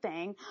a good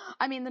thing.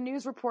 I mean, the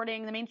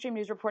mainstream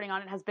news reporting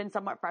on it has been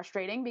somewhat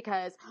frustrating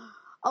because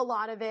a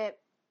lot of it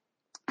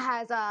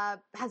has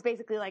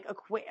basically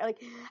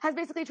has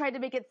basically tried to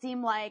make it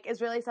seem like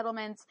Israeli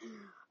settlements.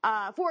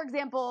 For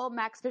example,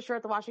 Max Fisher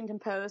at the Washington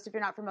Post, if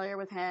you're not familiar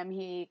with him,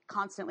 he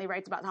constantly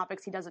writes about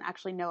topics he doesn't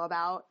actually know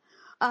about,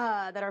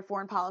 that are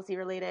foreign policy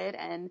related.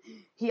 And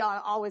he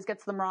always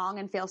gets them wrong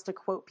and fails to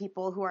quote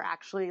people who are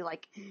actually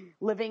like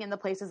living in the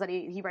places that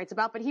he writes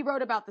about. But he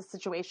wrote about this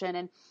situation,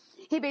 and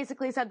he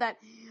basically said that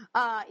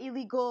the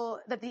illegal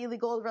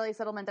Israeli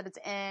settlement that it's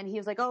in, he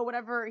was like, oh,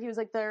 whatever. He was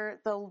like,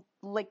 the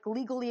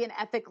legally and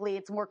ethically,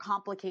 it's more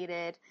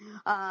complicated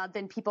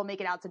than people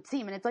make it out to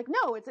seem. And it's like,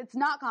 no, it's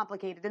not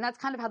complicated. And that's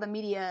kind of how the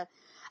media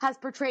has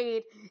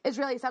portrayed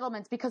Israeli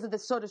settlements because of the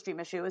SodaStream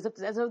issue,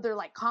 as though they're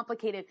like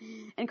complicated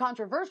and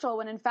controversial,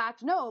 when in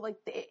fact, no, like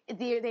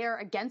they are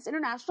against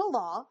international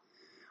law.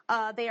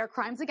 They are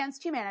crimes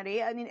against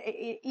humanity. I mean,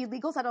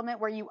 illegal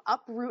settlement where you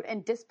uproot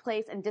and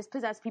displace and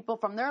dispossess people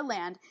from their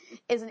land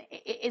is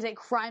a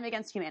crime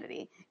against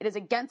humanity. It is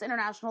against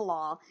international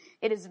law.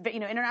 It is,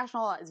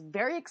 international law is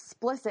very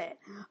explicit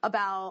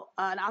about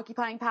an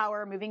occupying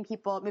power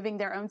moving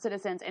their own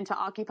citizens into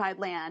occupied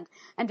land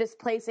and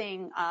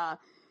displacing the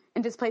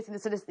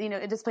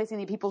citizens, displacing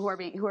the people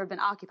who have been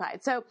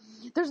occupied. So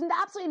there's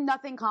absolutely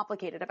nothing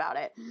complicated about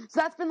it. So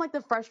that's been like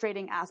the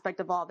frustrating aspect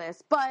of all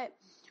this, but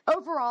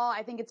overall,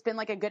 I think it's been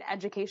like a good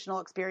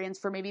educational experience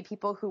for maybe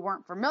people who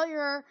weren't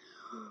familiar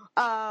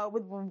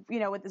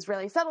with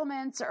Israeli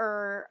settlements,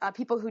 or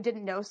people who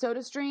didn't know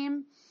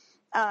SodaStream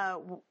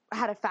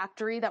had a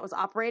factory that was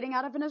operating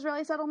out of an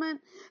Israeli settlement.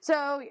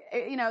 So,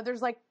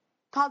 there's like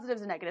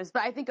positives and negatives,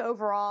 but I think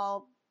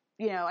overall,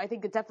 I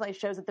think it definitely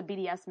shows that the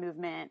BDS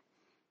movement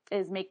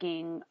is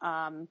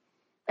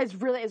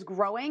is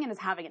growing and is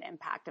having an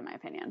impact, in my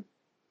opinion.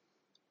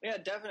 Yeah,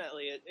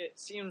 definitely. It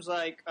seems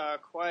like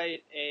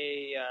quite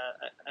a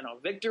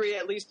victory,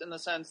 at least in the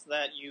sense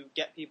that you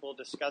get people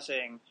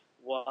discussing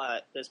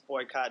what this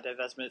boycott,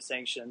 divestment,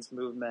 sanctions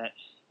movement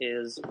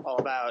is all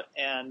about.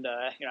 And,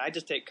 I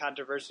just take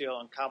controversial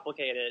and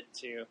complicated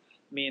to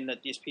mean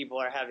that these people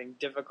are having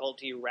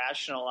difficulty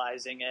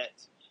rationalizing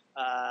it.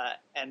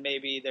 And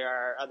maybe there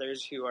are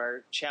others who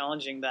are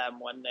challenging them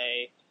when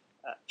they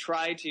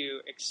try to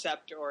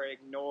accept or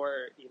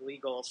ignore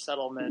illegal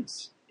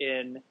settlements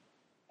in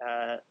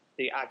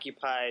the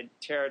occupied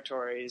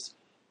territories.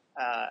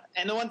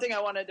 And the one thing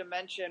I wanted to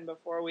mention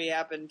before we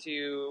happen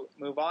to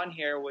move on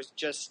here was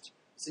just,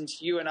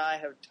 since you and I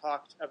have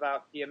talked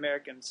about the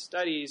American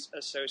Studies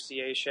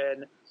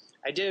Association,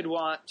 I did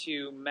want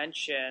to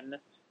mention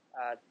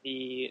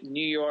the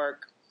New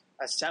York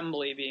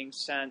Assembly being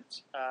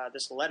sent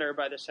this letter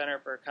by the Center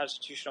for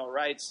Constitutional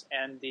Rights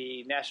and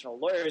the National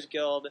Lawyers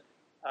Guild,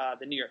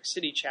 the New York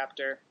City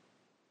chapter,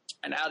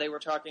 and how they were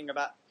talking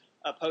about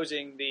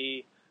opposing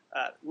the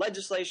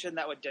legislation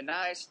that would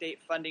deny state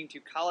funding to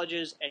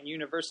colleges and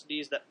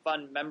universities that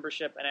fund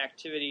membership and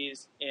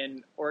activities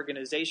in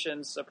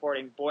organizations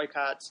supporting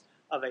boycotts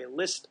of a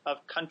list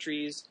of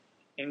countries,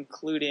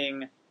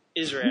 including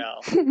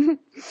Israel.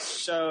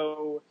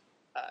 So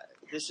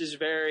this is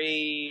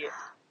very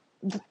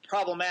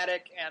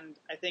problematic, and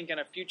I think in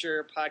a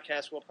future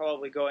podcast we'll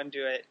probably go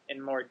into it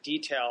in more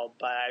detail.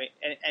 But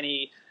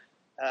any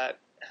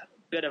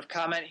bit of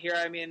comment here.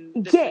 I mean,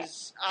 this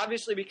is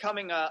obviously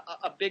becoming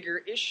a bigger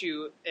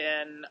issue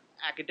in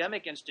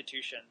academic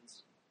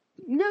institutions.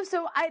 No,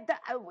 so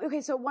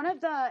so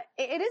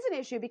it is an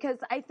issue because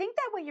I think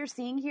that what you're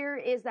seeing here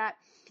is that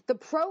the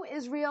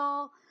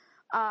pro-Israel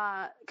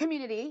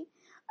community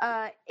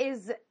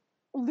is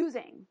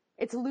losing.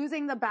 It's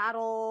losing the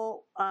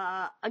battle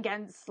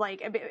against,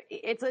 like,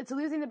 it's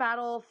losing the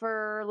battle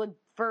for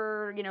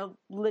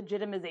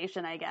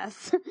legitimization, I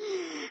guess,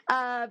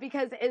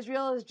 because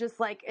Israel is just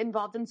like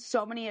involved in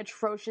so many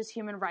atrocious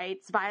human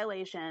rights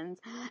violations,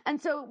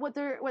 and so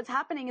what's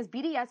happening is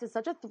BDS is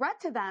such a threat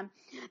to them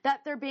that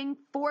they're being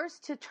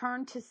forced to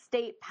turn to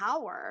state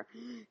power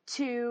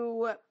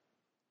to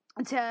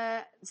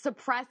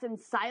suppress and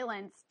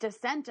silence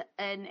dissent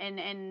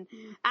and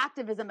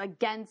activism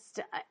against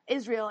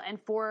Israel and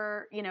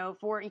for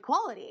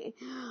equality.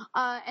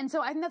 And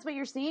so I think that's what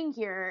you're seeing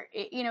here,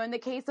 in the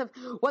case of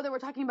whether we're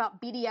talking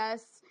about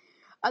BDS,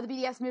 the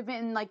BDS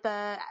movement and like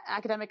the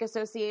Academic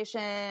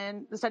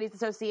Association, the Studies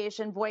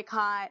Association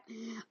boycott,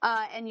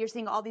 and you're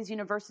seeing all these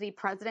university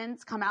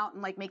presidents come out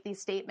and like make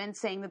these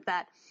statements saying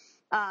that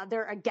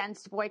they're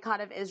against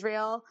boycott of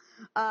Israel,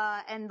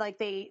 and like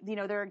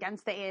they're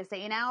against the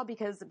ASA now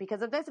because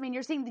of this. I mean,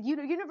 you're seeing the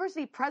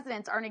university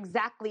presidents aren't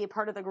exactly a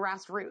part of the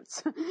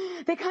grassroots.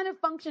 They kind of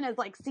function as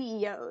like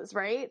CEOs,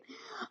 right?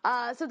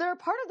 So they're a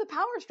part of the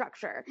power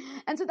structure,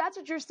 and so that's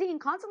what you're seeing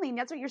constantly, and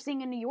that's what you're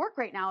seeing in New York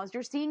right now. Is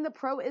you're seeing the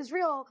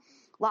pro-Israel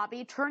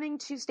lobby turning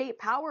to state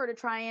power to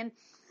try and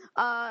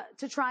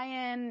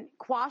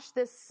quash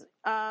this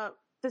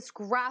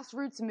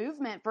grassroots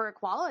movement for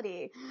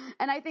equality.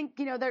 And I think,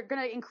 they're going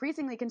to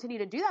increasingly continue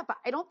to do that, but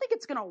I don't think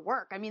it's going to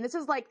work. I mean, this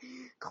is like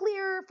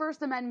clear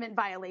First Amendment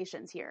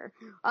violations here.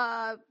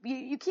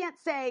 You can't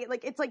say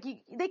like, it's like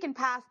they can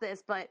pass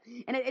this, but,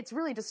 and it's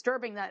really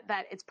disturbing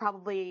that it's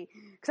probably,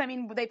 cause I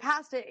mean, they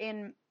passed it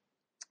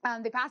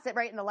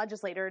right in the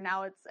legislature.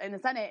 Now it's in the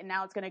Senate, and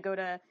now it's going to go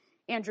to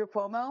Andrew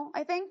Cuomo,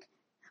 I think.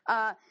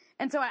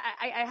 And so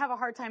I have a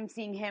hard time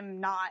seeing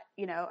him not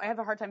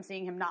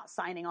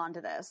signing on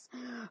to this.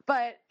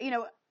 But,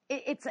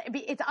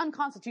 it's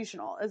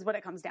unconstitutional is what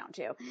it comes down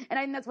to. And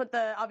I think that's what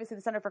obviously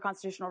the Center for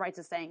Constitutional Rights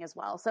is saying as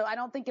well. So I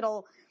don't think it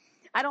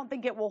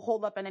will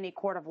hold up in any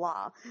court of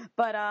law.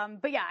 But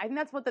yeah, I think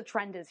that's what the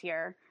trend is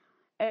here,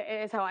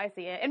 is how I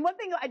see it. And one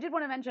thing I did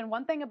want to mention,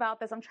 one thing about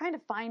this, I'm trying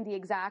to find the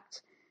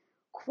exact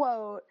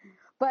quote,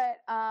 but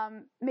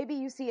maybe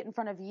you see it in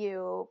front of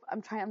you.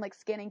 I'm like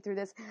scanning through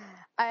this.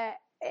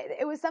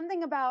 It was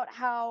something about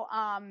how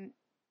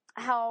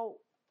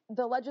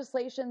the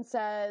legislation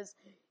says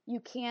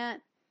you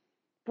can't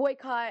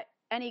boycott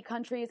any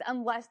countries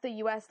unless the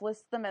U.S.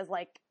 lists them as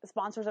like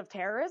sponsors of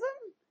terrorism.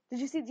 Do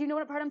you know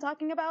what part I'm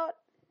talking about?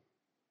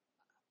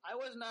 I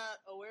was not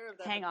aware of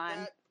that. Hang on.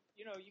 That,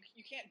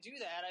 you can't do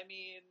that. I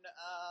mean,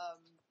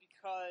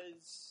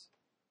 because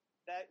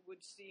that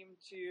would seem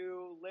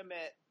to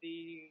limit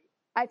the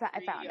I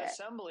found it.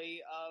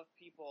 Assembly of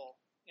people,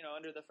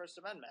 under the First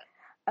Amendment.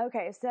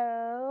 Okay,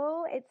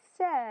 so it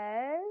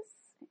says,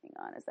 hang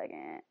on a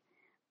second.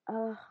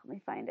 Let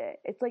me find it.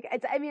 It's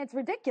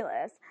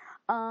ridiculous.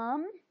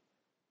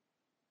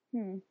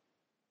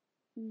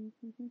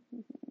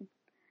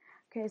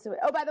 Okay, so,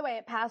 by the way,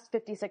 it passed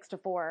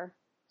 56-4.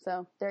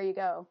 So there you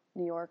go,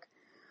 New York.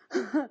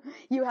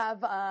 You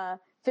have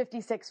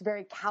 56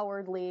 very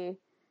cowardly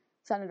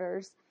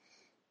senators.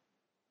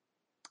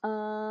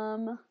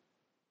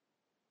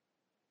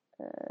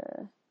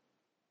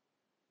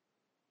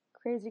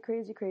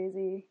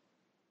 Crazy.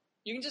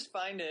 You can just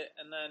find it,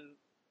 and then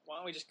why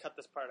don't we just cut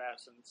this part out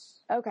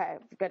since... Okay,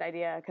 good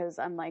idea, because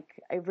I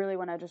really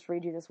want to just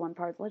read you this one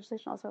part. The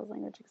legislation also has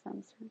language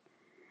exempts.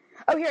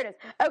 Oh, here it is.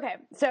 Okay,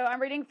 so I'm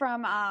reading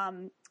from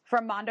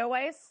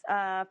Mondoweiss,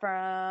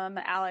 from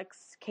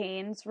Alex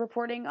Kane's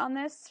reporting on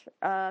this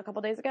a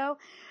couple days ago,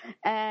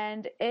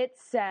 and it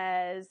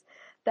says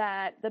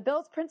that the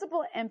bill's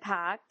principal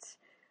impact...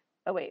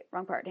 Oh, wait,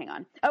 wrong part. Hang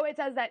on. Oh, it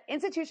says that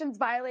institutions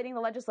violating the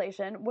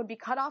legislation would be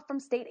cut off from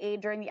state aid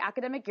during the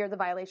academic year the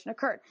violation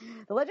occurred.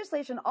 The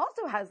legislation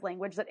also has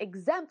language that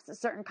exempts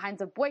certain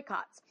kinds of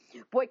boycotts.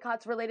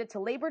 Boycotts related to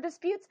labor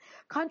disputes,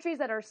 countries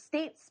that are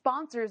state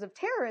sponsors of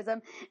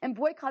terrorism, and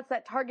boycotts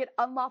that target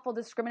unlawful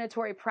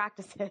discriminatory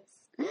practices.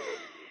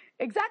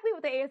 Exactly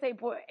what the ASA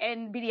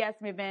and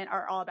BDS movement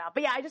are all about.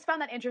 But yeah, I just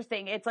found that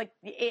interesting. It's like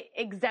it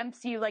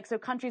exempts you, like, so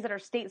countries that are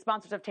state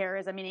sponsors of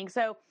terrorism, meaning,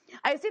 so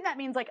I assume that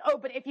means like, oh,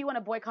 but if you want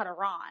to boycott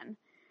Iran,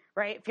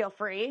 right, feel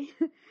free,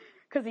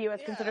 because the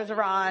U.S. considers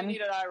Iran. We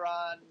need an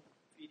Iran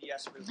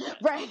BDS movement.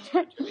 Right.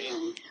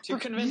 To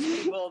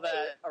convince people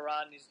that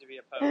Iran needs to be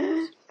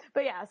opposed.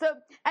 But yeah, so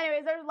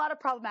anyways, there's a lot of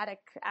problematic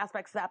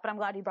aspects to that, but I'm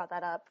glad you brought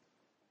that up.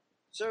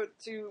 So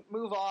to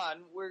move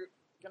on, we're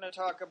going to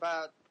talk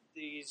about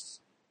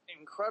these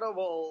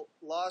incredible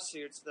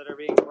lawsuits that are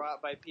being brought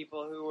by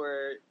people who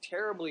were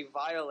terribly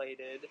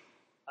violated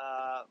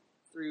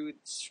through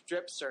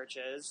strip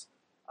searches.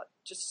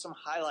 Just some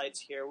highlights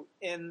here.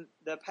 In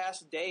the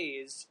past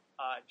days,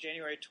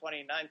 January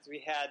 29th, we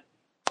had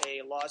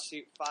a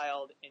lawsuit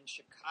filed in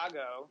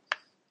Chicago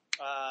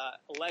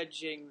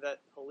alleging that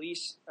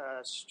police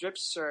strip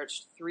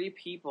searched 3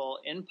 people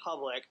in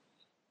public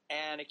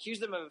and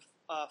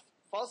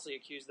falsely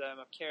accused them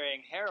of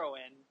carrying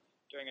heroin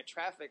during a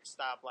traffic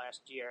stop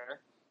last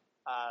year.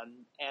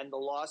 And the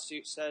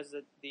lawsuit says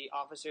that the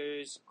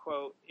officers,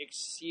 quote,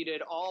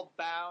 exceeded all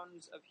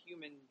bounds of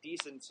human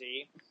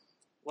decency.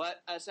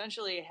 What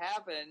essentially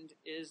happened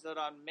is that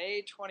on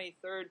May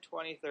 23rd,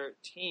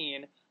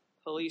 2013,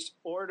 police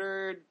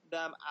ordered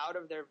them out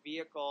of their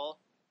vehicle,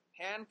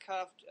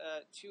 handcuffed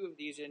 2 of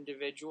these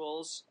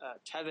individuals,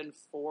 Tevin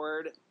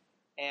Ford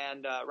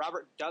and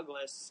Robert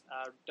Douglas.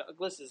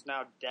 Douglas is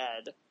now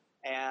dead.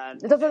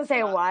 And it doesn't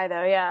say why,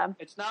 though, yeah.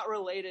 It's not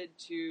related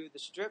to the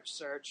strip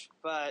search,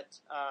 but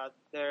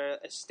their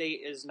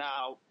estate is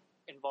now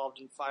involved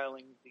in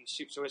filing the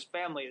suit. So his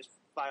family has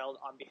filed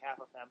on behalf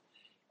of him.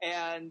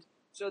 And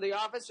so the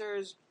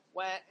officers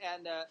went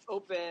and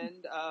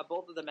opened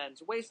both of the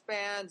men's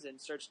waistbands and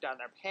searched down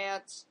their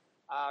pants.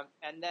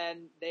 And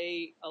then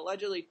they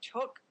allegedly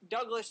took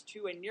Douglas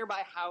to a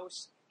nearby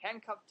house,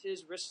 handcuffed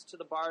his wrists to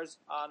the bars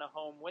on a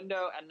home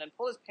window, and then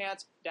pulled his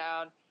pants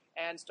down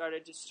and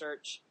started to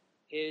search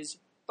his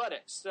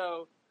buttocks.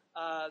 So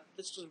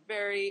this was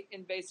very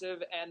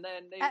invasive, and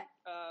then they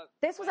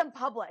this was in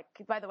public,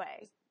 by the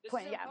way. This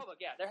is in public,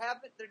 yeah.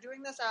 They're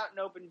doing this out in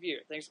open view.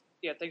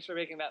 Thanks for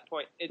making that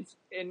point. It's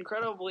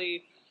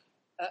incredibly,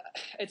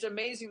 it's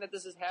amazing that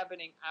this is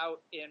happening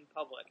out in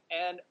public.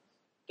 And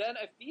then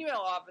a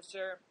female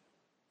officer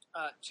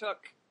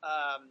took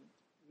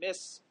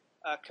Miss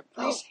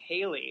Caprice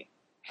Haley,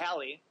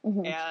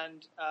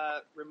 and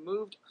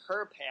removed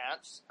her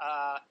pants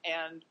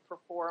and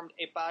performed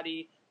a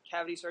body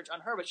cavity search on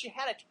her. But she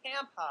had a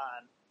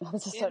tampon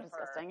this is so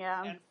disgusting,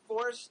 yeah. And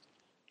forced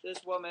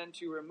this woman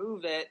to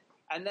remove it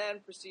and then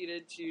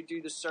proceeded to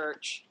do the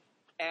search.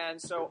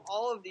 And so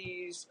all of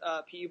these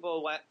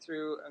people went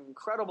through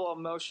incredible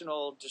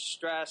emotional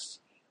distress.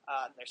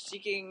 They're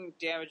seeking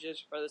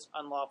damages for this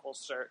unlawful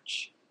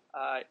search.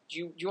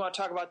 Do you want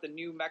to talk about the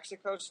New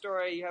Mexico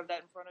story? You have that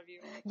in front of you?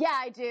 Yeah,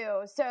 I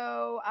do.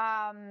 So,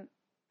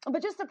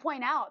 but just to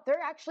point out,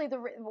 they're actually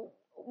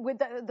with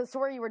the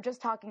story you were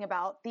just talking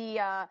about,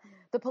 the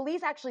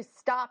police actually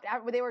stopped.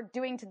 They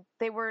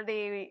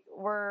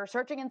were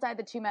searching inside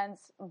the two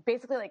men's,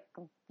 basically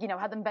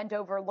had them bent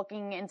over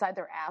looking inside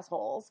their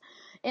assholes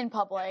in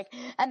public,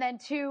 and then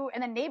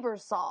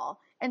neighbors saw,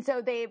 and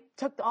so they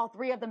took all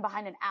three of them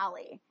behind an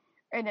alley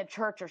in a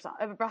church or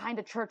something, behind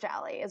a church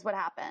alley is what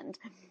happened.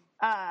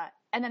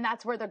 And then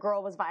that's where the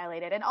girl was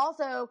violated. And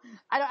also,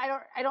 I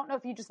don't know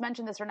if you just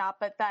mentioned this or not,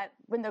 but that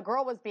when the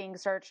girl was being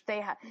searched,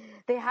 they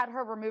had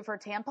her remove her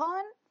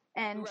tampon,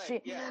 and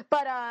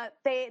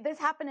this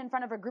happened in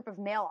front of a group of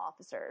male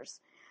officers.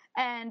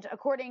 And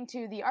according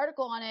to the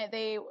article on it,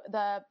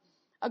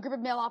 a group of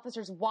male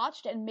officers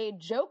watched and made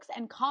jokes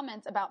and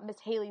comments about Miss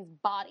Haley's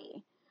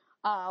body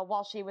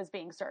while she was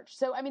being searched.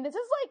 So, I mean, this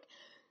is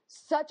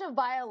such a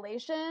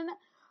violation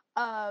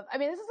of,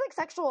 this is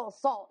sexual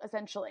assault,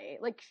 essentially.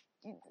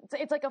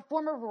 It's like a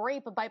form of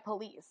rape by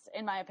police,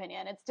 in my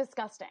opinion. It's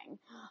disgusting.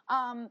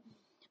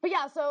 But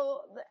yeah,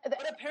 so...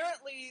 But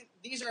apparently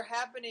these are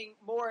happening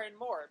more and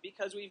more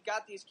because we've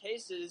got these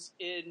cases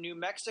in New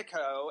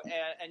Mexico,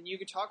 and you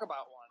could talk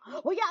about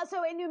one. Well, yeah,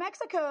 so in New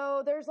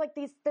Mexico, there's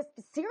this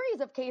series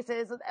of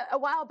cases. A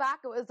while back,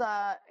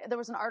 there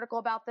was an article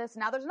about this.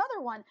 Now there's another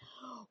one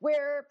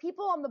where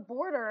people on the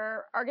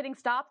border are getting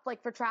stopped,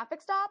 for traffic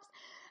stops,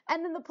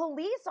 and then the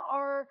police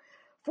are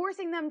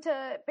forcing them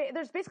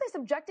there's basically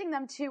subjecting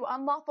them to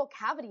unlawful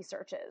cavity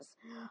searches.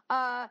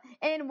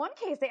 In one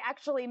case, they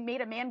actually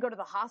made a man go to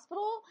the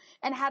hospital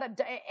and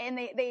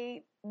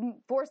they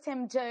forced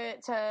him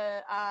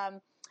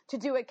to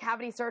do a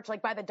cavity search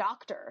by the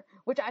doctor,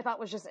 which I thought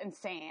was just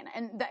insane.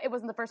 And it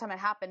wasn't the first time it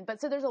happened. But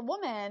so there's a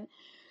woman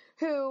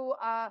who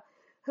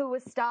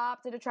was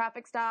stopped at a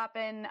traffic stop,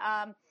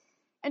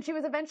 and she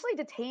was eventually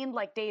detained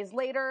days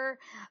later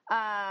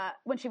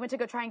when she went to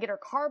go try and get her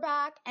car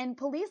back. And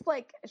police,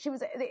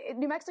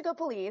 New Mexico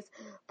police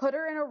put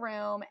her in a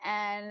room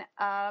and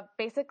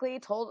basically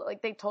told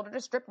her to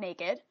strip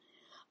naked.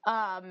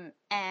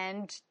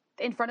 And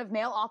in front of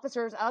male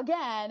officers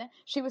again,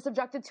 she was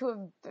subjected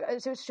to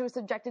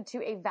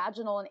a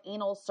vaginal and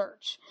anal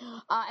search.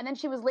 And then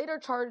she was later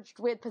charged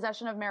with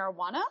possession of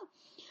marijuana.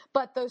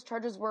 But those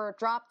charges were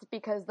dropped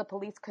because the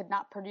police could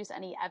not produce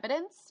any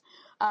evidence,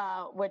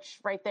 which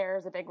right there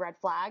is a big red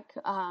flag.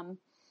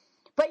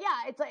 But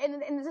yeah, it's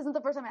and this isn't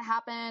the first time it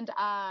happened.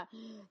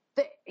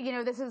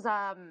 This is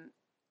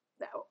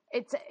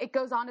it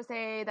goes on to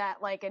say that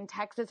in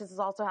Texas, this has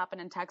also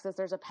happened in Texas.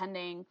 There's a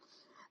pending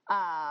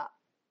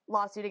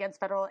lawsuit against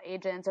federal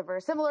agents over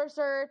a similar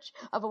search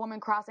of a woman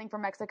crossing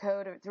from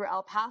Mexico through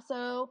El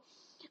Paso.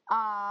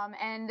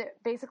 And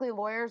basically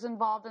lawyers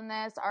involved in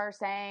this are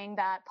saying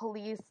that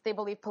they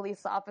believe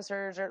police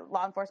officers or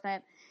law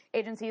enforcement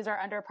agencies are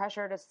under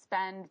pressure to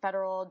spend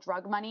federal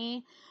drug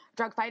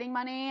fighting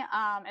money.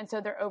 And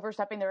so they're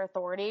overstepping their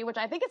authority, which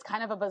I think is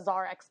kind of a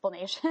bizarre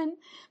explanation.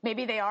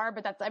 Maybe they are,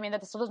 but that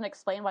still doesn't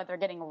explain why they're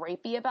getting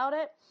rapey about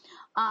it.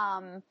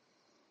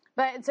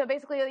 But so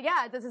basically,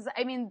 yeah, this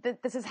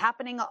is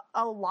happening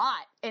a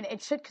lot, and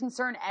it should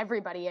concern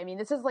everybody.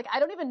 This is I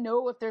don't even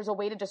know if there's a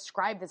way to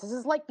describe this. This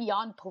is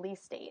beyond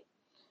police state.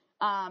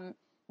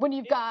 When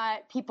you've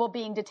got people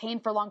being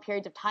detained for long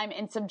periods of time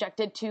and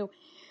subjected to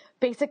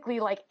basically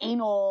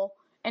anal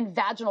and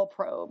vaginal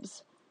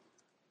probes.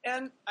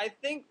 And I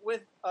think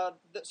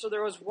so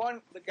there was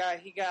the guy,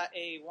 he got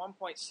a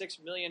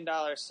 $1.6 million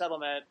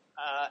settlement,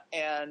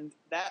 and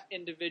that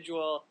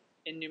individual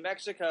in New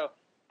Mexico,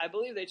 I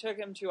believe they took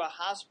him to a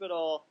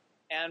hospital,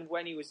 and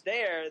when he was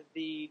there,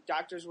 the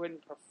doctors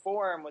wouldn't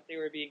perform what they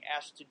were being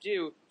asked to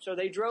do, so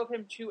they drove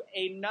him to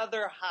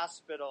another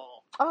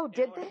hospital. Oh,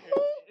 did they?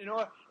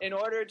 In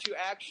order to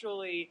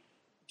actually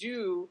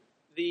do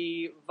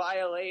the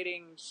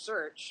violating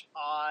search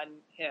on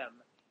him.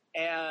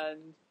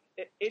 And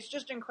it's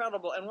just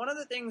incredible. And one of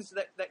the things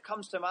that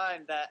comes to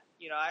mind that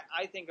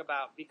I think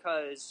about,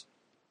 because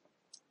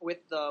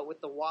with the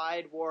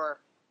wide war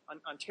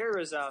on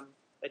terrorism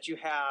that you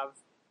have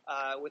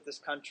with this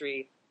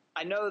country,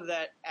 I know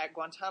that at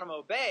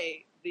Guantanamo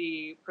Bay,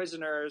 the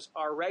prisoners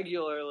are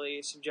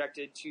regularly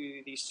subjected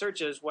to these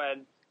searches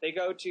when they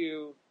go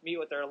to meet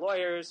with their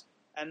lawyers,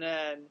 and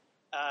then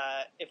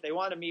if they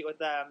want to meet with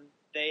them,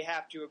 they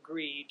have to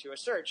agree to a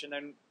search. And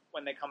then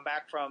when they come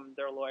back from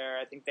their lawyer,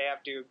 I think they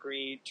have to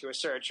agree to a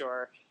search,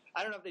 or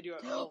I don't know if they do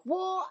it all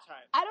the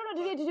time. I don't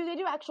know. Do they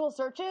do actual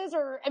searches,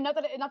 or and not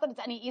that it's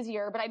any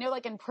easier, but I know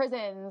like in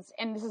prisons,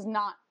 and this is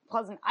not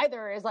pleasant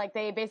either, is like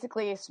they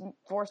basically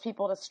force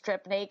people to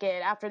strip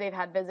naked after they've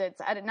had visits.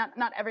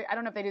 Not every. I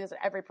don't know if they do this at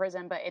every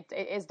prison, but it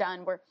is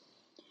done where.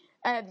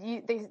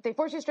 They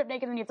force you to strip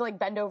naked, and you have to like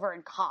bend over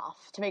and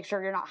cough to make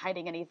sure you're not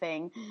hiding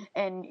anything,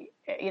 and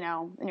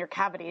in your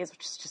cavities,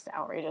 which is just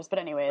outrageous. But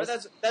anyways,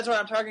 but that's what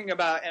I'm talking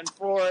about. And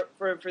for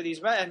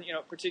these men,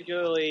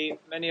 particularly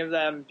many of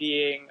them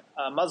being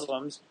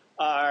Muslims,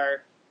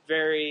 are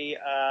very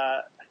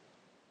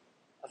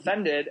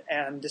offended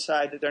and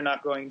decide that they're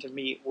not going to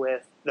meet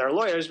with their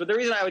lawyers. But the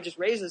reason I would just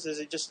raise this is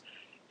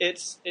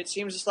it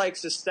seems just like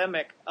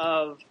systemic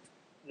of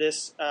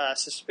this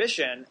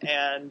suspicion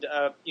and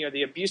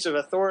the abuse of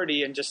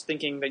authority, and just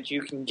thinking that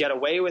you can get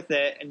away with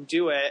it and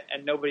do it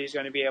and nobody's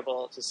going to be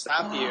able to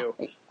stop you.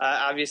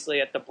 Obviously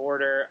at the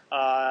border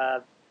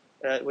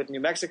with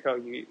New Mexico,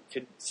 you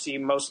could see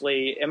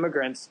mostly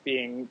immigrants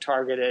being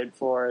targeted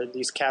for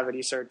these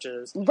cavity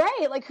searches.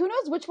 Right. Like, who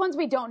knows which ones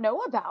we don't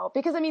know about?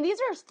 Because, I mean, these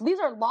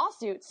are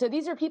lawsuits. So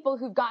these are people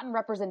who've gotten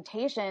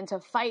representation to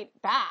fight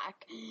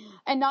back.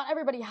 And not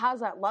everybody has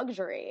that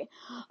luxury.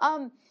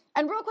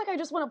 And real quick, I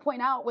just want to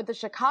point out with the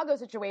Chicago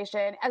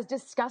situation, as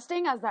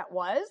disgusting as that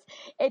was,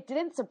 it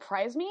didn't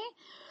surprise me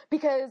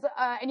because,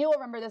 and you'll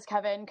remember this,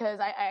 Kevin, because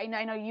I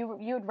know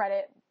you had read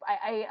it.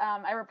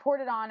 I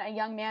reported on a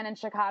young man in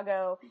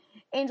Chicago,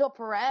 Angel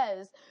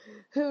Perez,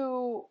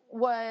 who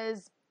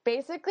was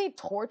basically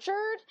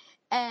tortured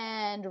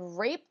and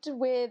raped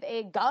with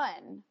a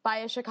gun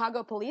by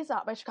Chicago police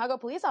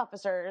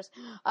officers.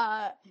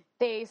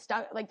 They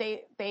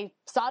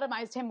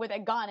sodomized him with a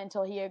gun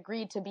until he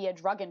agreed to be a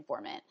drug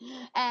informant.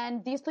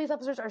 And these police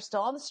officers are still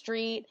on the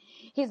street.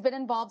 He's been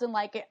involved in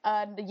like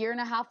a 1.5-year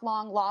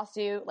long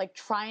lawsuit, like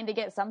trying to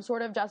get some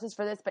sort of justice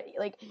for this, but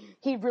like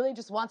he really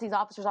just wants these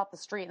officers off the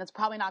street, and that's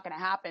probably not going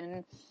to happen.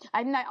 And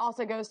I think that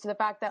also goes to the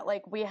fact that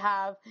like we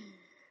have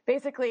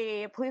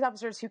basically police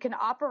officers who can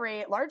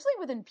operate largely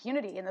with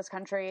impunity in this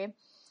country,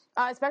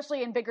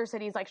 especially in bigger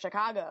cities like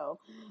Chicago.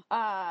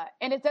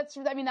 And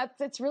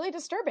it's really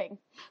disturbing.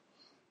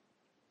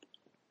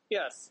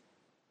 Yes.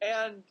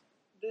 And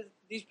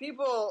these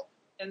people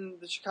in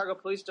the Chicago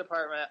Police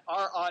Department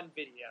are on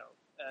video.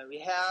 We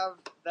have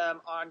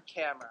them on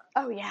camera.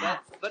 Oh, yeah.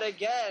 But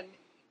again,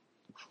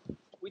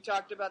 we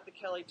talked about the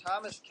Kelly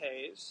Thomas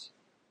case,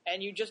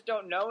 and you just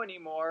don't know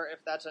anymore if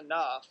that's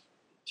enough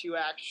to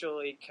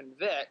actually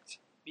convict,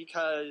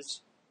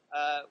 because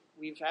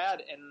we've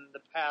had in the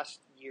past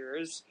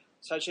years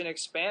such an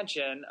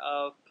expansion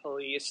of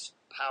police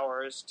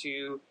powers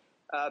to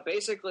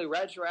basically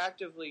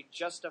retroactively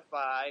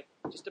justify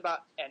just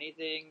about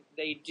anything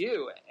they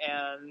do.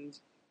 And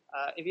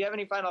if you have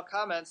any final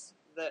comments,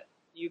 that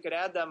you could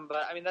add them,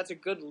 but I mean that's a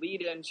good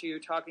lead into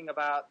talking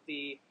about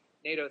the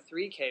NATO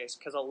 3 case,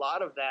 because a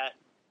lot of that,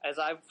 as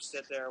I've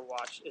sit there and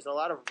watched, is a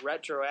lot of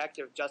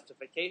retroactive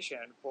justification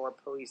for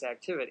police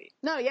activity.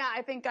 No, yeah,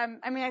 I think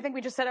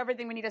we just said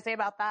everything we need to say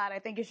about that. I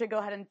think you should go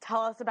ahead and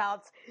tell us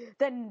about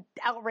the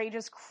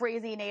outrageous,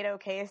 crazy NATO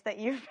case that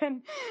you've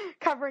been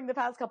covering the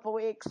past couple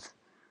weeks.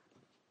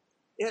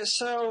 Yeah,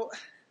 so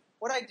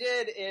what I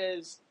did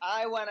is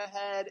I went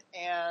ahead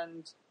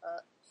and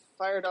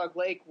Fire Dog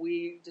Lake,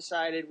 we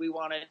decided we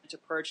wanted to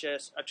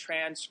purchase a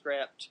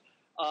transcript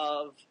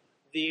of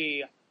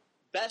the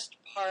best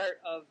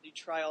part of the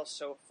trial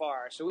so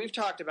far. So we've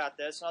talked about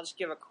this, and I'll just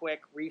give a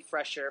quick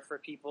refresher for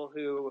people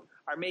who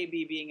are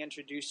maybe being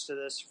introduced to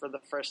this for the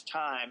first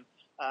time.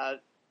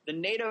 The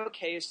NATO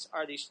case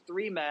are these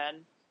three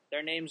men.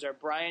 Their names are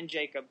Brian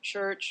Jacob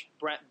Church,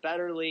 Brent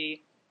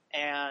Betterly,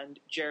 and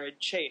Jared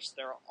Chase.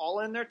 They're all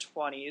in their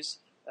 20s.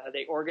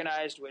 They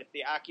organized with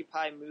the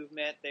Occupy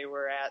movement. They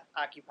were at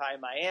Occupy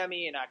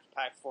Miami and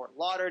Occupy Fort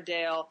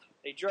Lauderdale.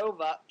 They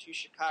drove up to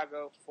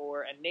Chicago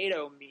for a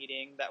NATO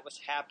meeting that was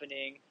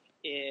happening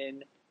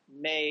in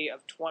May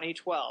of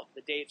 2012.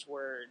 The dates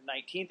were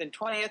 19th and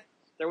 20th.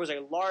 There was a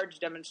large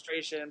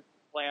demonstration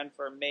planned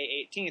for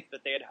May 18th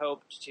that they had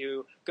hoped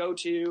to go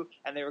to,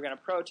 and they were going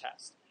to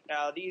protest.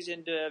 Now, these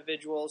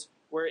individuals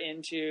were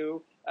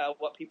into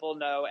what people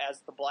know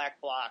as the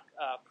Black Bloc,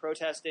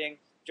 protesting,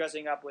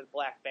 dressing up with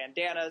black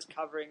bandanas,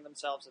 covering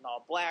themselves in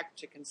all black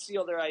to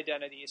conceal their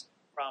identities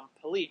from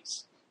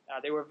police.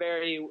 They were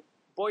very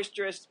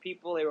boisterous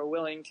people. They were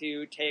willing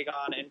to take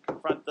on and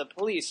confront the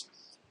police.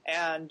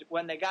 And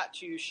when they got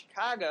to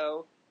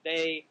Chicago,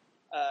 they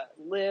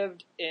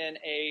lived in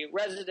a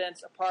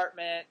residence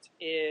apartment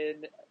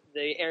in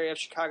the area of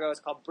Chicago.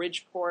 It's called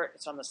Bridgeport.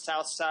 It's on the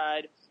south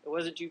side. It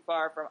wasn't too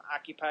far from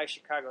Occupy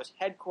Chicago's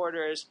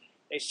headquarters.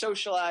 They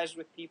socialized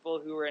with people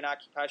who were in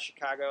Occupy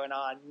Chicago, and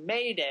on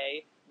May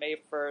Day, May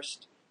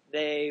 1st,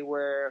 they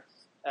were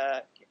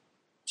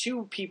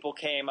two people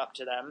came up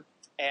to them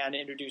and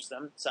introduced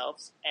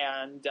themselves,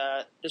 and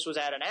this was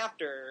at an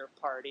after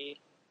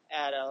party,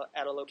 at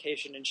a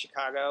location in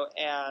Chicago,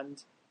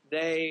 and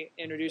they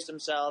introduced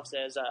themselves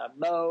as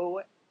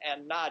Mo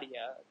and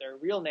Nadia. Their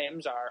real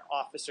names are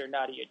Officer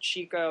Nadia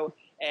Chico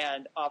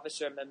and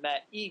Officer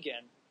Mehmet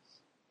Egan,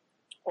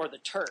 or the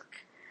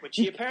Turk, which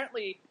he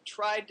apparently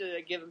tried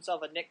to give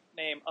himself a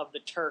nickname of the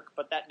Turk,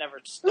 but that never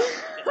stuck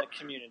in the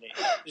community.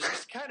 It's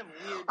just kind of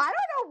weird. I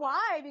don't know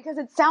why, because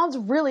it sounds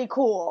really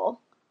cool.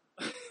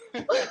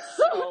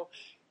 so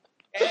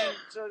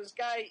this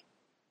guy,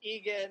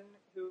 Egan,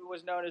 who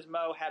was known as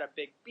Mo, had a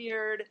big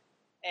beard,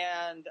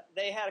 and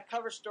they had a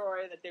cover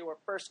story that they were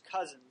first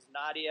cousins.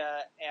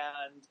 Nadia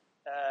and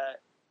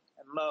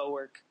Mo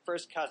were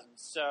first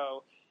cousins.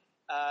 So,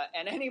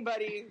 and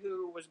anybody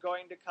who was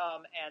going to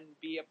come and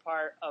be a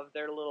part of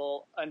their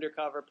little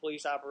undercover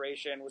police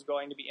operation was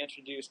going to be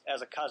introduced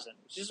as a cousin,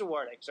 which is a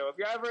warning. So if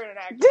you're ever in an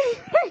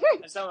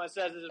accident and someone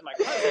says, "This is my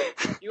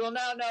cousin," you will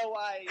now know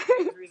why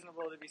it's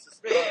reasonable to be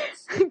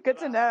suspicious. Good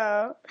to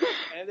know.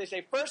 And if they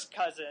say first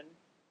cousin,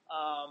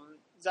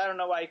 I don't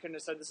know why you couldn't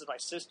have said this is my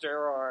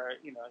sister, or,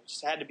 you know, it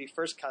just had to be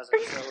first cousin,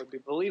 so it would be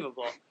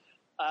believable.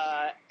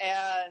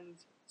 And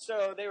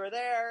so they were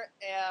there,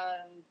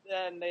 and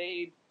then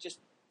they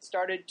just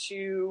started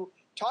to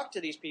talk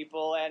to these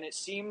people, and it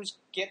seems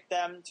get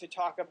them to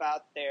talk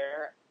about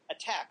their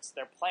attacks,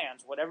 their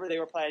plans, whatever they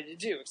were planning to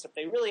do, except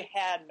they really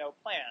had no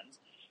plans.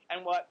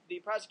 And what the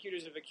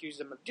prosecutors have accused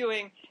them of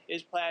doing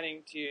is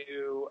planning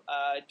to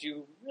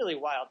do really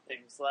wild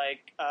things,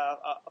 like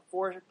a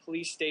Ford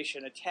police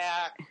station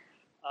attack,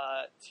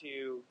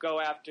 to go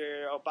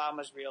after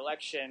Obama's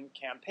re-election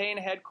campaign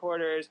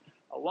headquarters.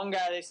 One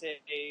guy, they said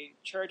a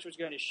church was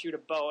going to shoot a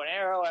bow and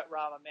arrow at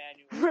Rahm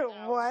Emanuel's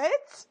house.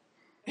 What?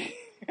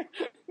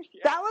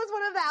 Yeah. That was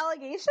one of the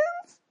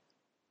allegations?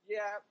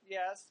 Yeah,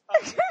 yes.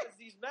 Because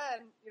these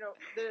men, you know,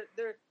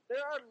 there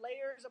are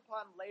layers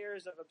upon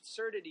layers of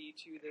absurdity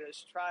to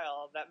this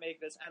trial that make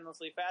this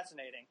endlessly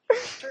fascinating. The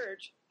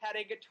church had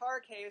a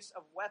guitar case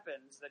of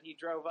weapons that he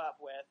drove up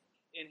with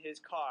in his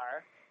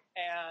car,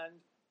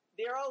 and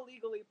they're all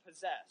legally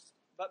possessed.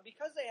 But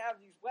because they have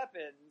these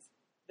weapons,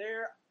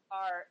 there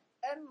are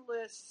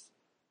endless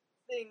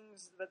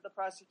things that the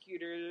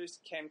prosecutors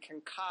can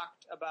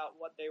concoct about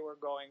what they were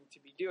going to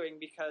be doing,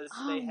 because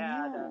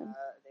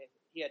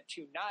he had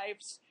two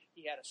knives,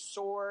 he had a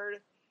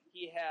sword,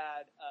 he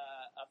had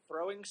a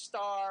throwing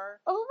star.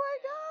 Oh my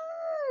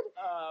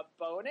God!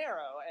 Bow and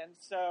arrow. And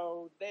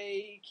so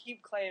they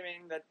keep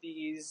claiming that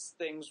these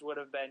things would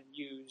have been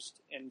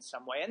used in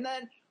some way. And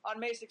then on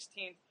May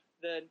 16th,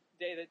 the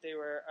day that they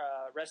were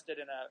arrested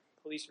in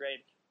a police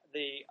raid,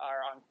 they are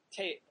on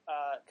tape,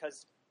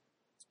 because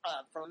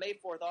from May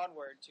 4th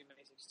onward to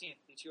May 16th,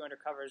 the two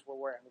undercovers were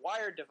wearing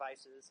wired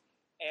devices,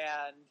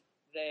 and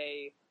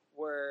they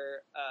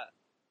were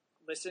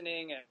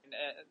listening, and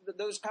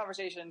those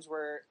conversations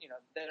were, you know,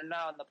 they're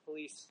now in the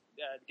police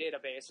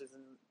databases,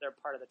 and they're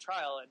part of the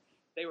trial, and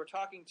they were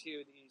talking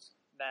to these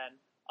men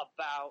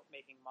about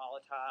making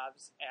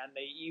Molotovs, and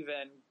they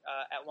even,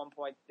 at one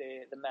point,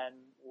 the men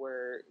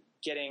were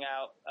getting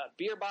out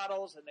beer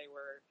bottles, and they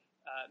were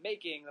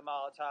making the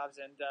Molotovs,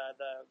 and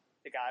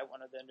the guy,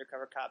 one of the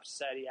undercover cops,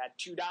 said he had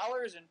 $2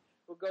 and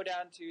we'll go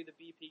down to the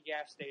BP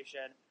gas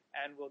station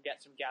and we'll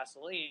get some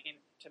gasoline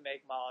to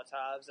make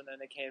Molotovs. And then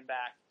they came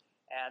back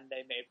and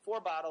they made 4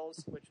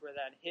 bottles, which were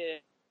then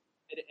hid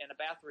in a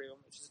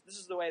bathroom. This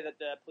is the way that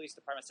the police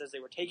department says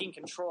they were taking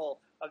control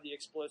of the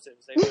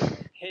explosives. They were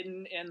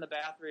hidden in the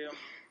bathroom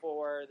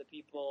for the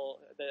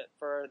people,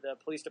 for the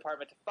police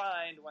department to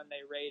find when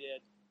they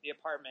raided the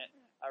apartment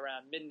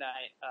around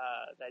midnight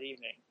that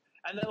evening.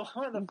 And then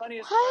one of the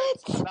funniest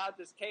parts about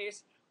this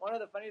case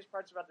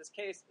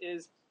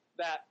is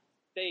that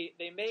they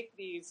make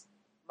these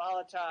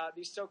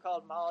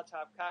so-called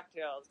Molotov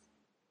cocktails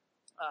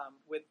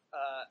with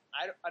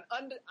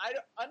an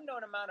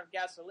unknown amount of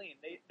gasoline.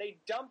 They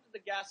dumped the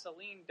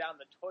gasoline down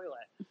the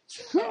toilet.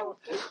 So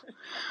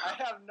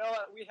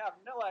we have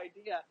no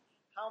idea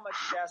how much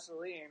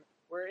gasoline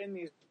were in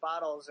these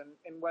bottles,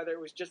 and whether it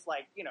was just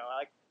like,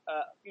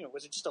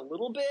 was it just a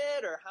little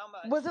bit, or how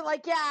much? Was it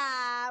like,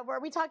 were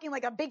we talking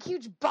like a big,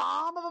 huge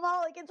bomb of them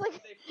all? Like, it's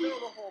like they fill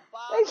the whole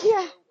bottle.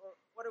 Yeah. Or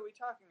what are we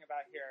talking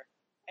about here?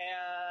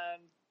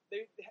 And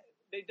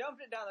they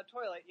dumped it down the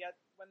toilet. Yet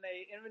when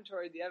they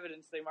inventoried the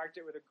evidence, they marked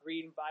it with a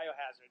green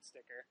biohazard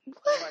sticker.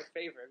 That's my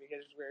favorite,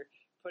 because we're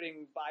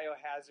putting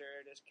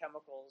biohazardous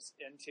chemicals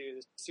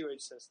into the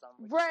sewage system.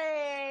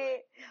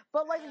 Right.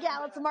 But like,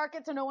 let's mark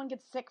it so no one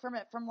gets sick from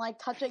it, from like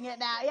touching it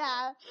now.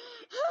 Yeah.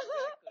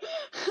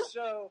 Exactly.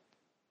 So,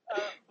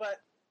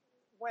 but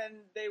when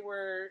they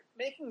were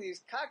making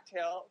these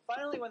cocktails,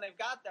 finally when they've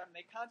got them,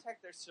 they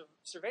contact their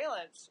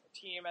surveillance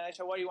team and they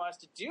say, "What do you want us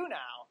to do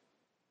now?"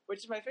 Which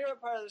is my favorite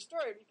part of the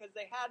story, because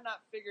they had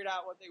not figured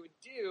out what they would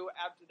do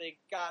after they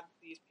got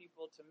these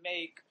people to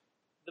make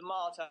the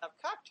Molotov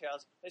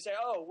cocktails. They say,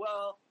 "Oh,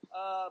 well,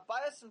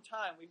 buy us some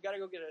time. We've got to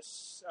go get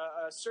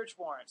a search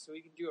warrant so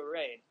we can do a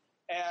raid."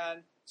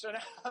 And so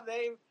now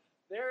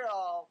they're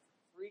all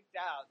freaked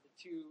out. The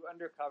two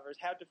undercovers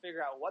have to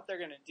figure out what they're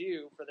going to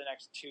do for the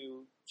next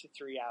 2 to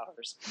 3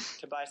 hours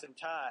to buy some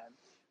time.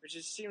 which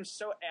just seems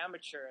so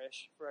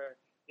amateurish for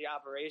the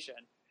operation.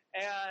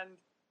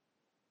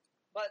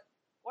 But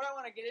what I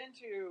want to get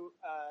into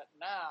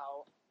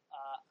now,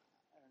 I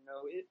don't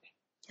know.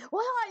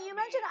 Well, hold on. You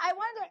mentioned I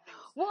wanted to.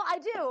 Well, I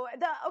do.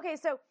 Okay,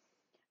 so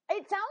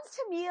it sounds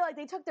to me like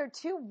they took their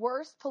two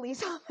worst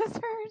police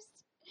officers,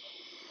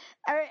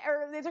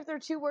 or they took their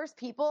two worst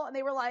people, and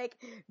they were like,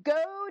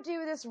 "Go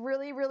do this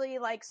really, really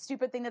like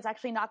stupid thing that's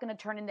actually not going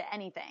to turn into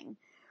anything."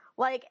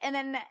 Like, and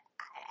then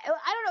I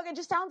don't know. It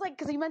just sounds like,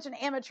 because you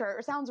mentioned amateur.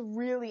 It sounds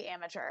really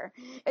amateur.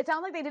 It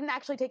sounds like they didn't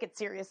actually take it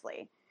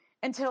seriously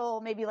until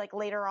maybe like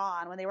later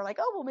on when they were like,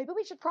 "Oh, well, maybe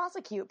we should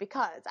prosecute,"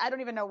 because I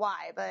don't even know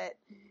why, but.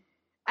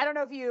 I don't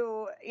know if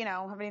you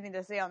have anything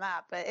to say on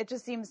that, but it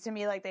just seems to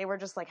me like they were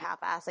just like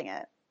half-assing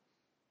it.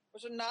 Well,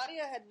 so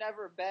Nadia had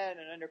never been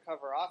an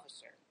undercover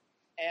officer,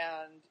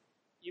 and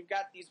you've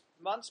got these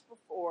months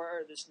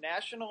before this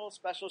national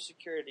special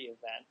security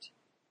event.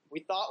 We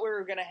thought we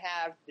were going to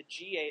have the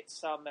G8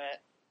 summit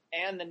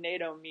and the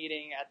NATO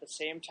meeting at the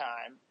same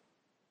time.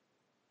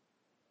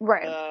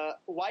 Right. The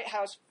White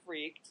House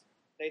freaked.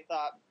 They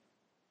thought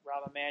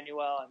Rahm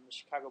Emanuel and the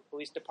Chicago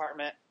Police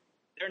Department,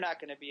 they're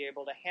not going to be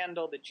able to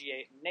handle the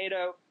G8 and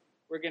NATO.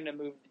 We're going to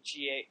move the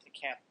G8 to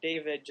Camp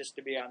David just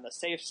to be on the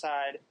safe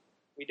side.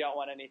 We don't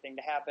want anything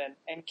to happen.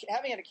 And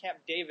having it at Camp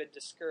David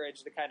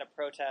discouraged the kind of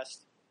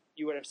protest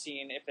you would have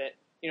seen if it,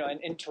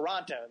 in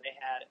Toronto, they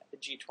had the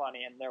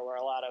G20 and there were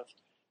a lot of...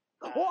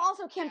 well,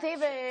 also Camp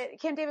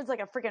David's like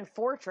a freaking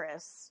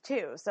fortress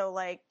too. So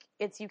like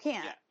you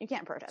can't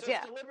protest. So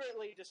it's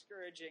deliberately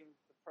discouraging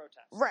the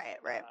protest.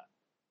 Right.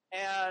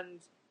 And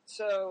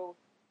so...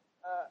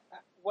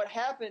 what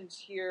happens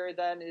here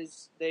then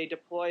is they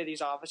deploy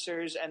these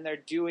officers and they're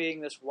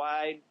doing this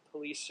wide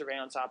police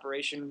surveillance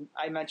operation.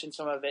 I mentioned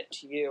some of it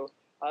to you,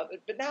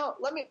 but now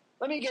let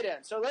me get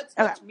in. So let's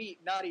meet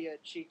Nadia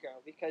Chico,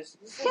 because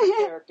this is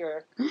a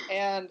character,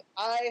 and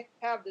I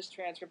have this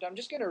transcript. I'm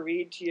just going to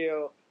read to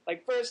you.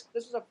 Like, first,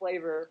 this is a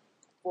flavor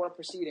for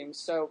proceedings.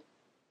 So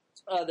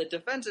the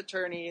defense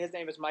attorney, his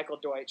name is Michael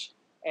Deutsch,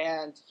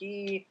 and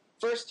he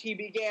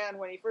began,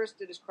 when he first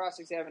did his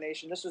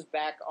cross-examination, this was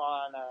back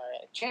on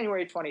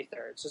January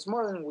 23rd, so it's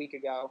more than a week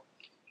ago,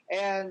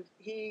 and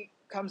he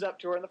comes up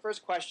to her, and the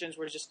first questions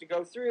were just to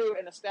go through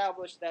and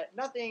establish that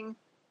nothing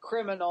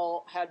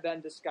criminal had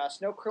been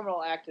discussed, no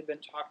criminal act had been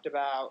talked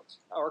about,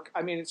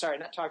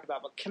 not talked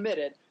about, but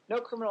committed. No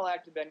criminal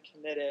act had been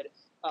committed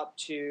up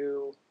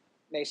to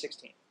May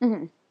 16th.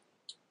 Mm-hmm.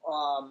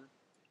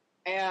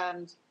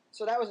 And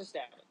so that was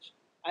established.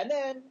 And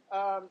then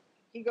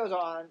he goes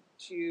on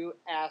to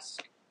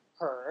ask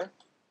her,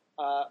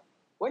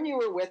 when you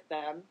were with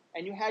them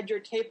and you had your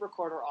tape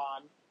recorder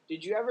on,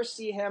 did you ever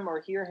see him or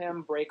hear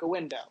him break a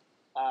window?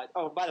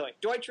 By the way,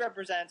 Deutsch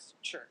represents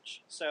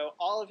Church. So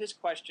all of his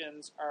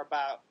questions are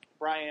about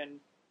Brian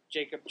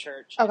Jacob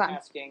Church, and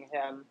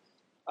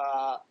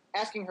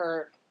asking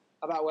her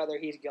about whether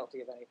he's guilty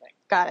of anything.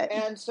 Got it.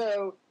 And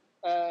so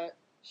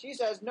she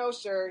says, no,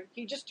 sir,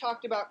 he just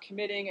talked about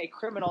committing a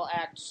criminal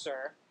act,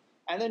 sir.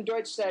 And then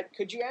Deutsch said,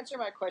 could you answer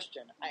my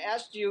question? I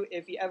asked you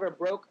if he ever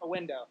broke a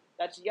window.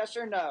 That's yes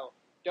or no.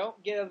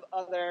 Don't give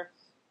other.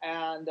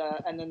 And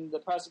then the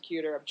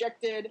prosecutor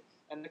objected,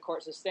 and the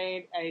court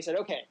sustained. And he said,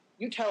 okay,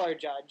 you tell her,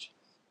 judge.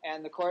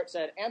 And the court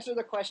said, answer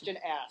the question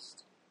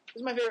asked.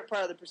 This is my favorite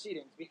part of the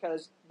proceedings,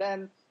 because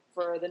then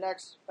for the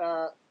next,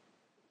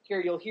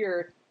 here you'll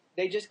hear,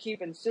 they just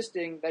keep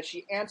insisting that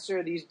she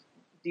answer these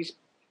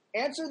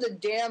answer the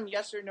damn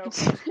yes or no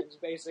questions,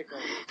 basically.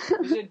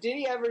 He said, did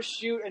he ever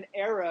shoot an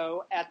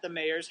arrow at the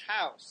mayor's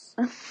house?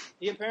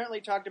 He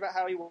apparently talked about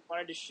how he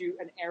wanted to shoot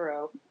an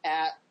arrow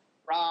at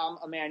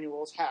Rahm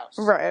Emanuel's house.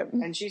 Right.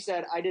 And she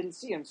said, I didn't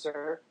see him,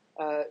 sir.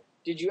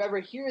 Did you ever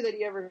hear that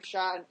he ever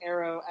shot an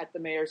arrow at the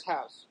mayor's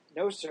house?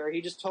 No, sir.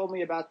 He just told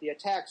me about the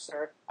attack,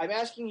 sir. I'm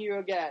asking you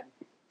again.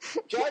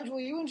 Judge,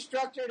 will you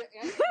instruct her to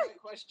answer my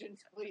questions,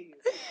 please?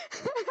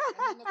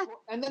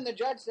 And then the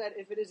judge said,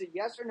 if it is a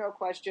yes or no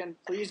question,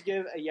 please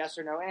give a yes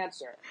or no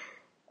answer.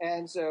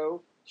 And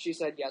so she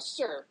said, yes,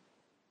 sir.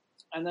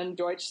 And then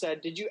Deutsch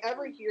said, did you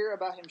ever hear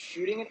about him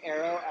shooting an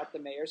arrow at the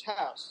mayor's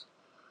house?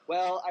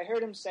 Well, I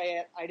heard him say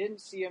it. I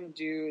didn't see him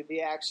do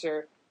the act,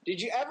 sir.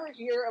 Did you ever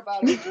hear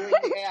about him doing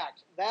the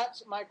act?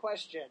 That's my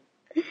question.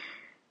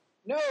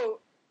 No,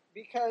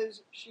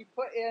 because she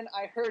put in,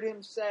 I heard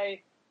him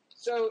say,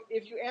 so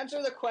if you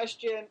answer the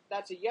question,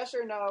 that's a yes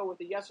or no. With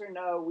a yes or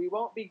no, we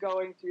won't be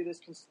going through this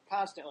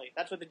constantly.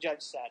 That's what the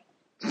judge said.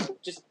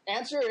 Just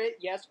answer it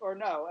yes or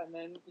no, and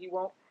then he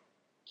won't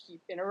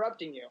keep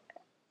interrupting you.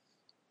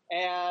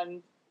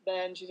 And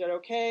then she said,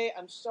 okay,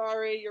 I'm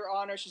sorry, Your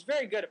Honor. She's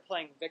very good at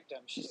playing victim.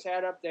 She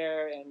sat up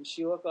there, and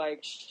she looked like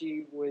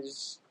she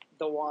was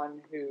the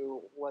one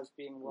who was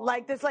being wrong.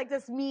 Like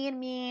this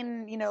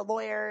mean,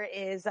 lawyer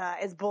is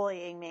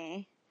bullying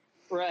me.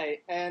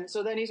 Right. And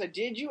so then he said,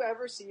 did you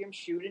ever see him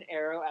shoot an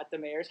arrow at the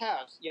mayor's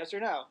house? Yes or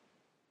no?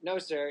 No,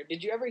 sir.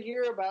 Did you ever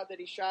hear about that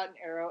he shot an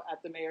arrow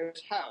at the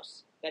mayor's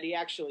house? That he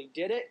actually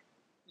did it?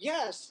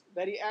 Yes,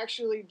 that he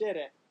actually did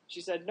it. She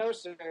said, no,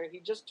 sir.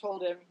 He just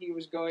told him he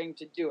was going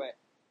to do it.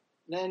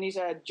 And then he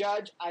said,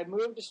 Judge, I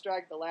move to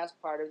strike the last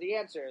part of the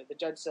answer. The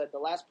judge said, the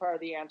last part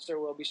of the answer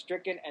will be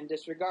stricken and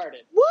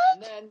disregarded. What?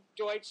 And then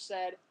Deutsch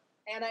said,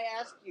 and I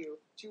ask you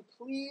to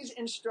please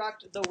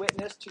instruct the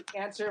witness to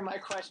answer my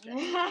question.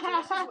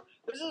 So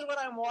this is what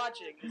I'm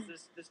watching,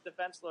 is this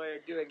defense lawyer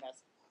doing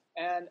this.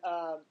 And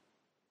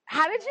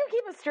how did you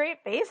keep a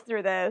straight face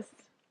through this?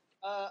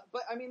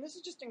 but, I mean, this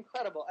is just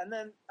incredible. And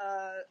then,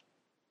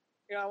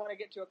 I want to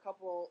get to a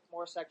couple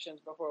more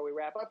sections before we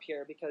wrap up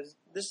here, because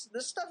this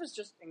stuff is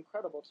just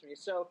incredible to me.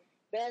 So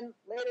then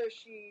later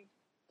she,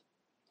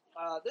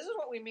 this is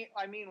what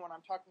I mean when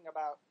I'm talking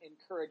about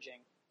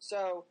encouraging.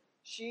 So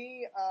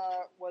she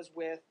was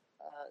with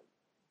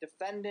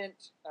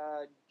defendant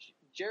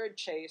Jared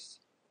Chase,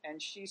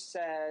 and she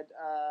said,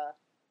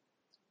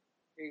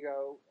 here you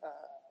go,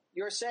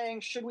 you're saying,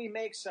 should we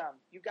make some?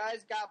 You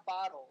guys got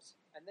bottles.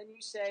 And then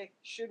you say,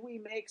 should we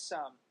make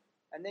some?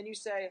 And then you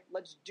say,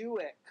 let's do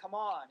it. Come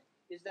on.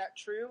 Is that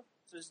true?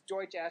 So it's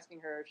Deutsch asking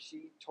her if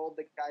she told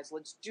the guys,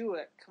 let's do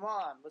it. Come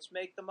on. Let's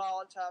make the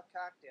Molotov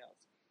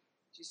cocktails.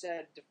 She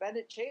said,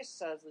 Defendant Chase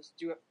says, let's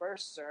do it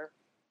first, sir.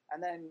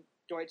 And then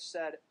Deutsch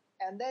said,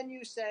 and then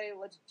you say,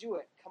 let's do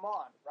it. Come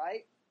on,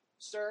 right?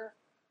 Sir,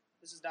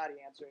 this is Nadia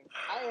answering,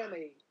 I am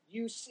a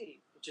UC,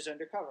 which is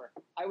undercover.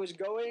 I was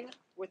going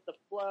with the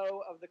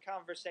flow of the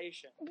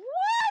conversation.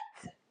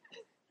 What?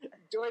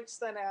 Deutsch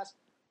then asked,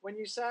 when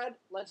you said,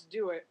 let's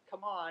do it,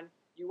 come on,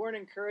 you weren't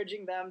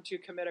encouraging them to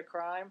commit a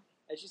crime?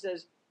 And she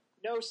says,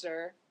 no,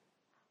 sir.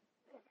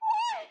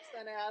 Deutsch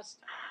then asked,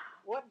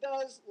 what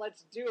does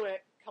let's do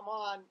it, come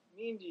on,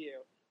 mean to you?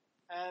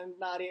 And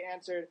Nadia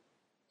answered,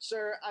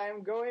 sir, I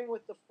am going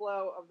with the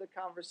flow of the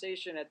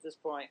conversation at this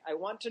point. I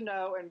want to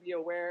know and be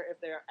aware if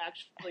they are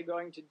actually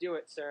going to do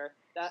it, sir.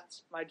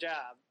 That's my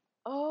job.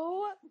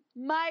 Oh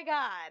my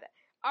God.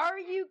 Are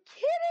you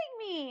kidding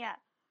me?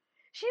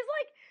 She's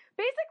like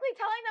basically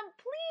telling them,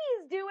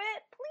 please do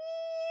it,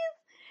 please.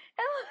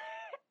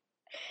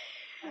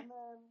 And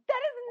then,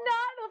 that is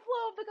not the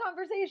flow of the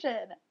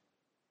conversation.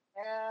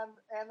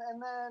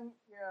 And then,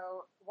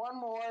 one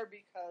more,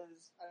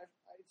 because I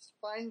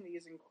find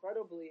these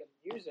incredibly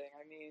amusing.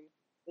 I mean,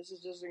 this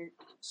is just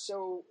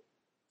so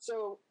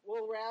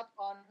we'll wrap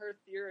on her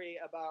theory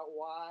about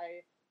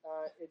why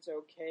it's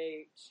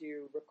okay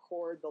to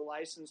record the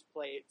license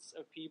plates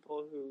of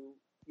people who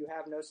you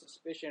have no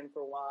suspicion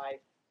for why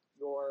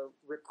you're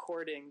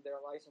recording their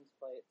license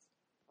plates.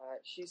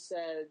 She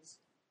says,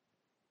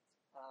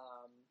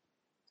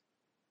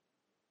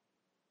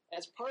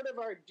 as part of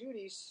our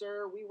duty,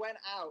 sir, we went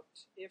out.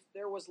 If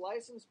there was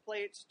license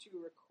plates to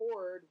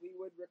record, we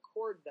would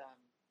record them.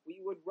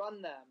 We would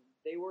run them.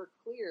 They were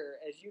clear.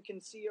 As you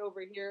can see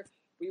over here,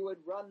 we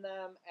would run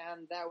them,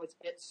 and that was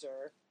it,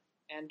 sir.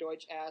 And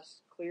Deutsch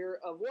asked, clear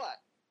of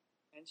what?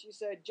 And she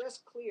said,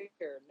 just clear.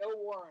 No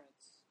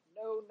warrants.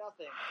 No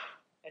nothing.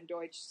 And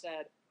Deutsch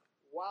said,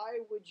 why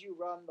would you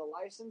run the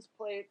license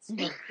plates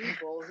of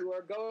people who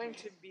are going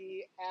to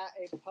be at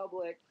a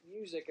public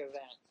music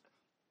event?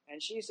 And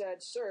she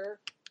said, sir,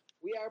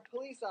 we are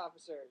police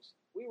officers.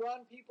 We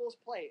run people's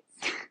plates.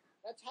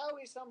 That's how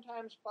we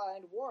sometimes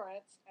find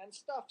warrants and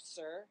stuff,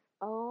 sir.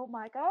 Oh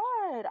my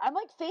God. I'm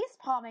like face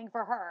palming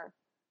for her.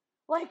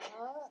 Like,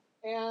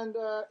 and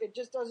it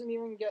just doesn't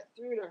even get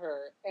through to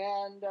her.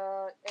 And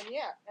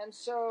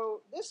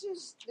so this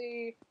is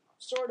the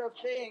sort of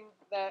thing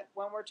that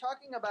when we're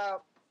talking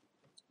about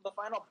the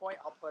final point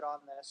I'll put on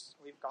this,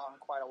 we've gone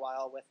quite a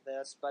while with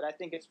this, but I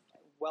think it's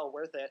well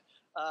worth it,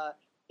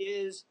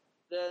 is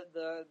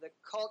the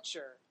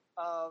culture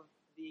of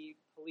the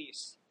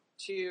police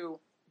to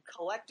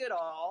collect it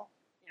all.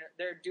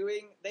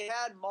 They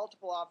had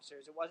multiple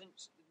officers. It wasn't,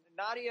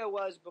 Nadia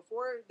was,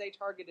 before they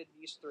targeted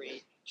these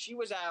three, she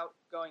was out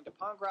going to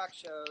punk rock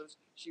shows.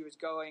 She was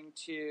going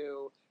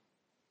to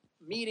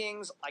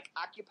meetings, like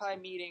Occupy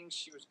meetings.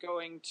 She was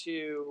going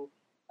to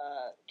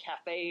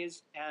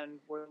cafes and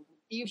were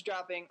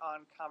eavesdropping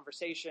on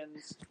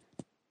conversations.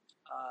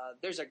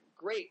 There's a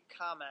great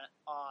comment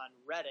on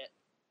Reddit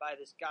by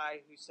this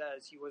guy who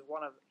says he was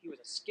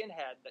a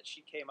skinhead that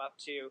she came up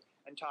to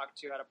and talked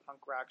to at a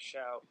punk rock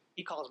show.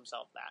 He calls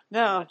himself that.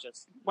 No.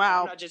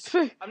 Wow.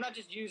 I'm not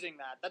just using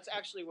that. That's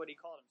actually what he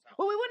called himself.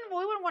 Well, we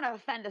wouldn't want to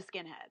offend a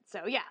skinhead,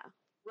 so yeah.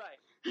 Right.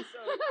 So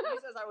he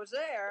says, I was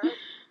there,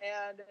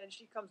 and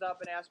she comes up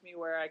and asks me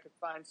where I could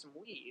find some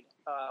weed,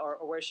 or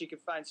where she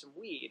could find some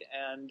weed.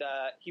 And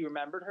he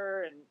remembered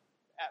her, and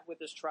with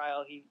this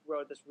trial, he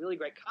wrote this really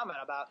great comment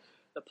about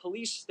the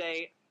police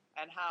state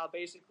and how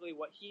basically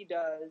what he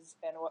does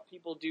and what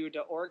people do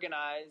to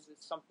organize is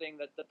something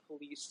that the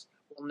police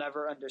will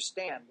never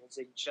understand, because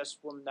they just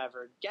will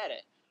never get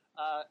it.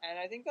 And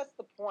I think that's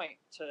the point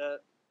to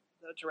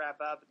wrap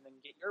up and then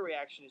get your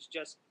reaction, is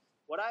just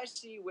what I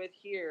see with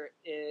here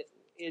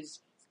is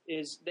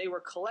they were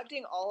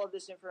collecting all of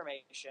this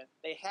information.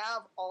 They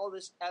have all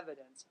this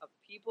evidence of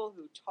people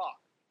who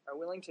are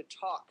willing to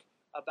talk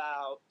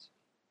about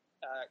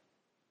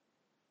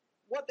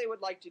what they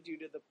would like to do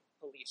to the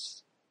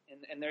police.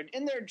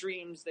 In their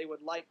dreams, they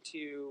would like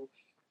to,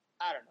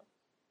 I don't know,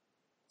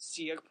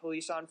 see a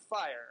police on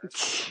fire.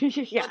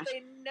 Yeah. But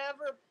they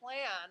never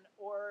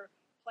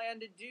plan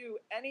to do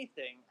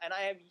anything. And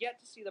I have yet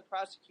to see the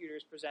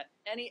prosecutors present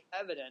any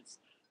evidence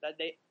that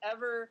they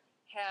ever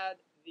had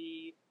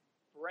the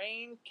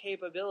brain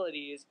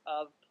capabilities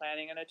of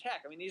planning an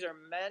attack. I mean, these are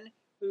men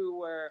who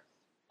were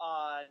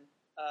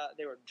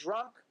they were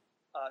drunk,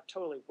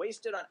 totally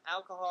wasted on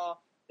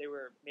alcohol. They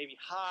were maybe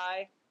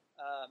high.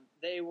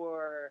 They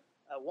were,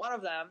 one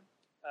of them,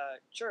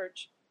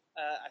 Church,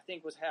 I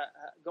think was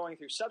going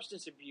through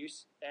substance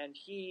abuse, and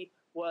he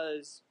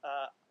was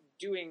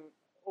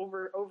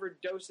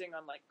overdosing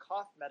on like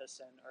cough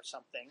medicine or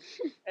something.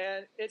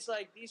 And it's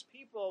like these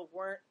people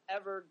weren't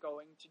ever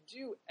going to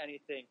do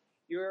anything.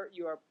 You are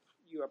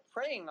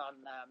preying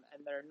on them,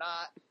 and they're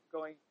not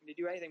going to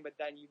do anything. But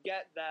then you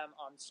get them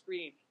on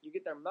screen. You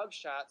get their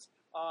mugshots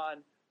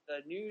on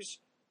the news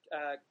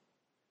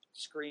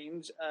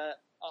screens.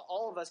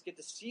 All of us get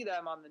to see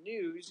them on the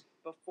news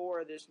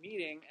before this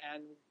meeting,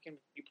 and can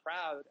be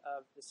proud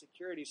of the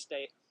security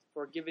state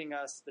for giving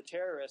us the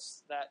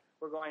terrorists that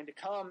were going to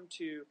come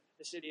to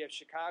the city of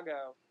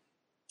Chicago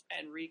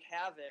and wreak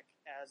havoc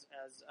as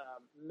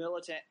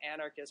militant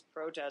anarchist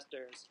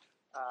protesters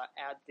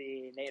at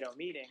the NATO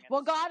meeting. And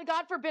well, God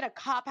forbid a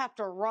cop have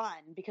to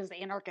run because the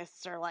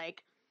anarchists are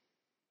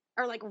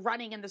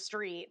running in the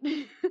street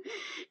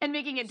and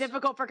making it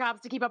difficult for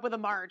cops to keep up with a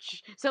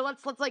march. So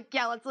let's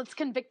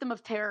convict them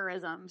of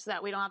terrorism so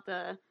that we don't have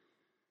to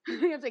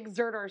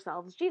exert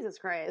ourselves. Jesus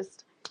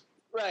Christ.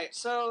 Right.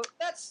 So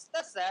that's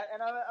that,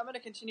 and I'm going to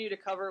continue to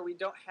cover. We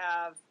don't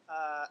have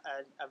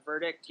a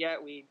verdict yet.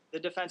 The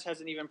defense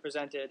hasn't even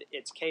presented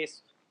its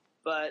case,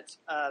 but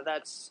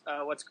that's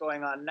what's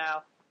going on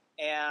now,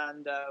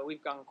 and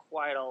we've gone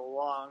quite a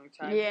long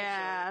time.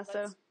 Yeah.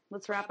 So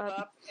let's wrap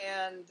up.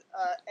 And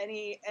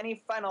any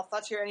final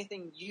thoughts here?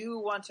 Anything you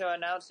want to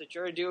announce that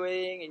you're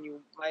doing, and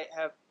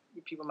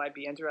people might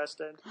be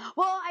interested?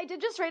 Well, I did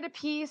just write a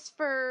piece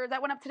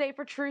that went up today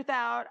for Truth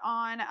Out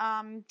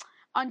on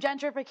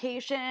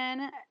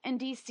gentrification in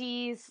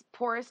DC's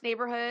poorest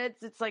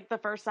neighborhoods. It's like the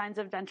first signs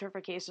of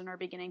gentrification are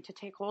beginning to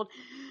take hold.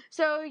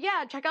 So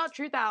yeah, check out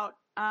Truth Out.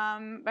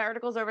 My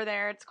article's over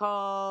there. It's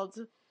called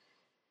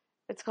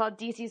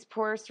DC's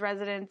Poorest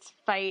Residents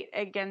Fight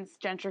Against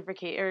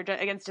Gentrification, or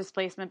against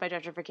displacement by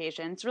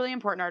gentrification. It's a really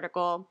important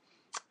article.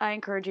 I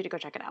encourage you to go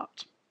check it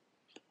out.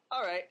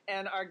 All right,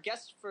 and our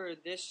guest for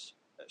this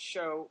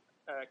show,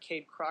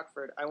 Cade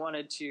Crockford, I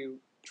wanted to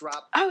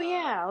drop. Oh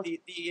yeah,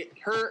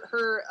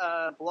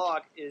 her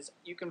blog is,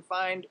 you can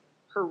find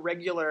her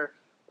regular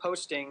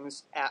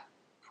postings at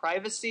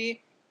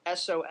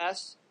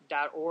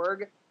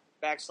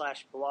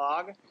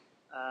privacysos.org/blog.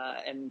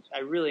 And I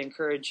really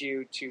encourage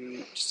you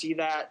to see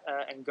that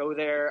and go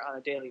there on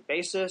a daily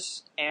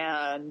basis.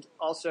 And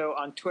also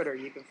on Twitter,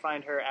 you can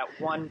find her at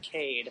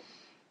OneCade,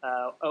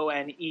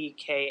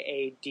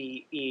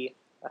 ONEKADE.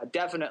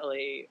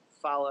 Definitely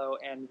follow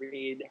and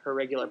read her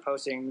regular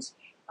postings.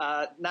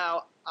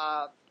 Now,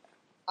 I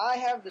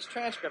have this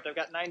transcript. I've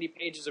got 90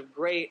 pages of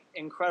great,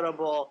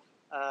 incredible,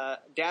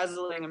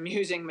 dazzling,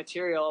 amusing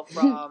material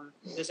from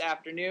this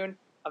afternoon.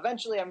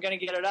 Eventually, I'm going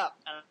to get it up,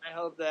 and I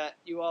hope that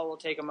you all will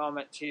take a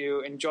moment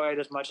to enjoy it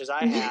as much as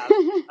I have,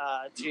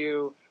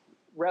 to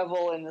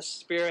revel in the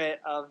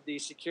spirit of the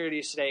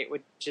security state,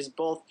 which is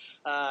both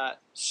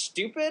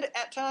stupid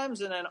at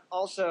times and then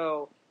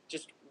also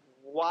just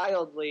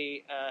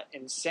wildly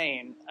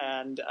insane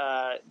and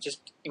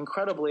just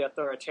incredibly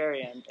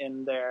authoritarian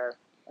in their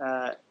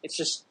it's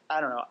just,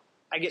 I don't know,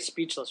 I get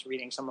speechless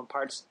reading some of the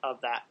parts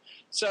of that.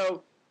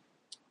 So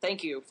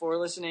thank you for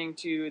listening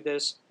to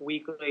this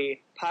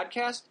weekly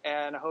podcast,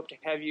 and I hope to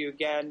have you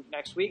again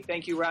next week.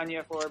 Thank you,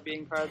 Rania, for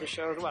being part of the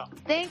show as well.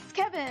 Thanks,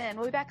 Kevin.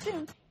 We'll be back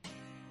soon.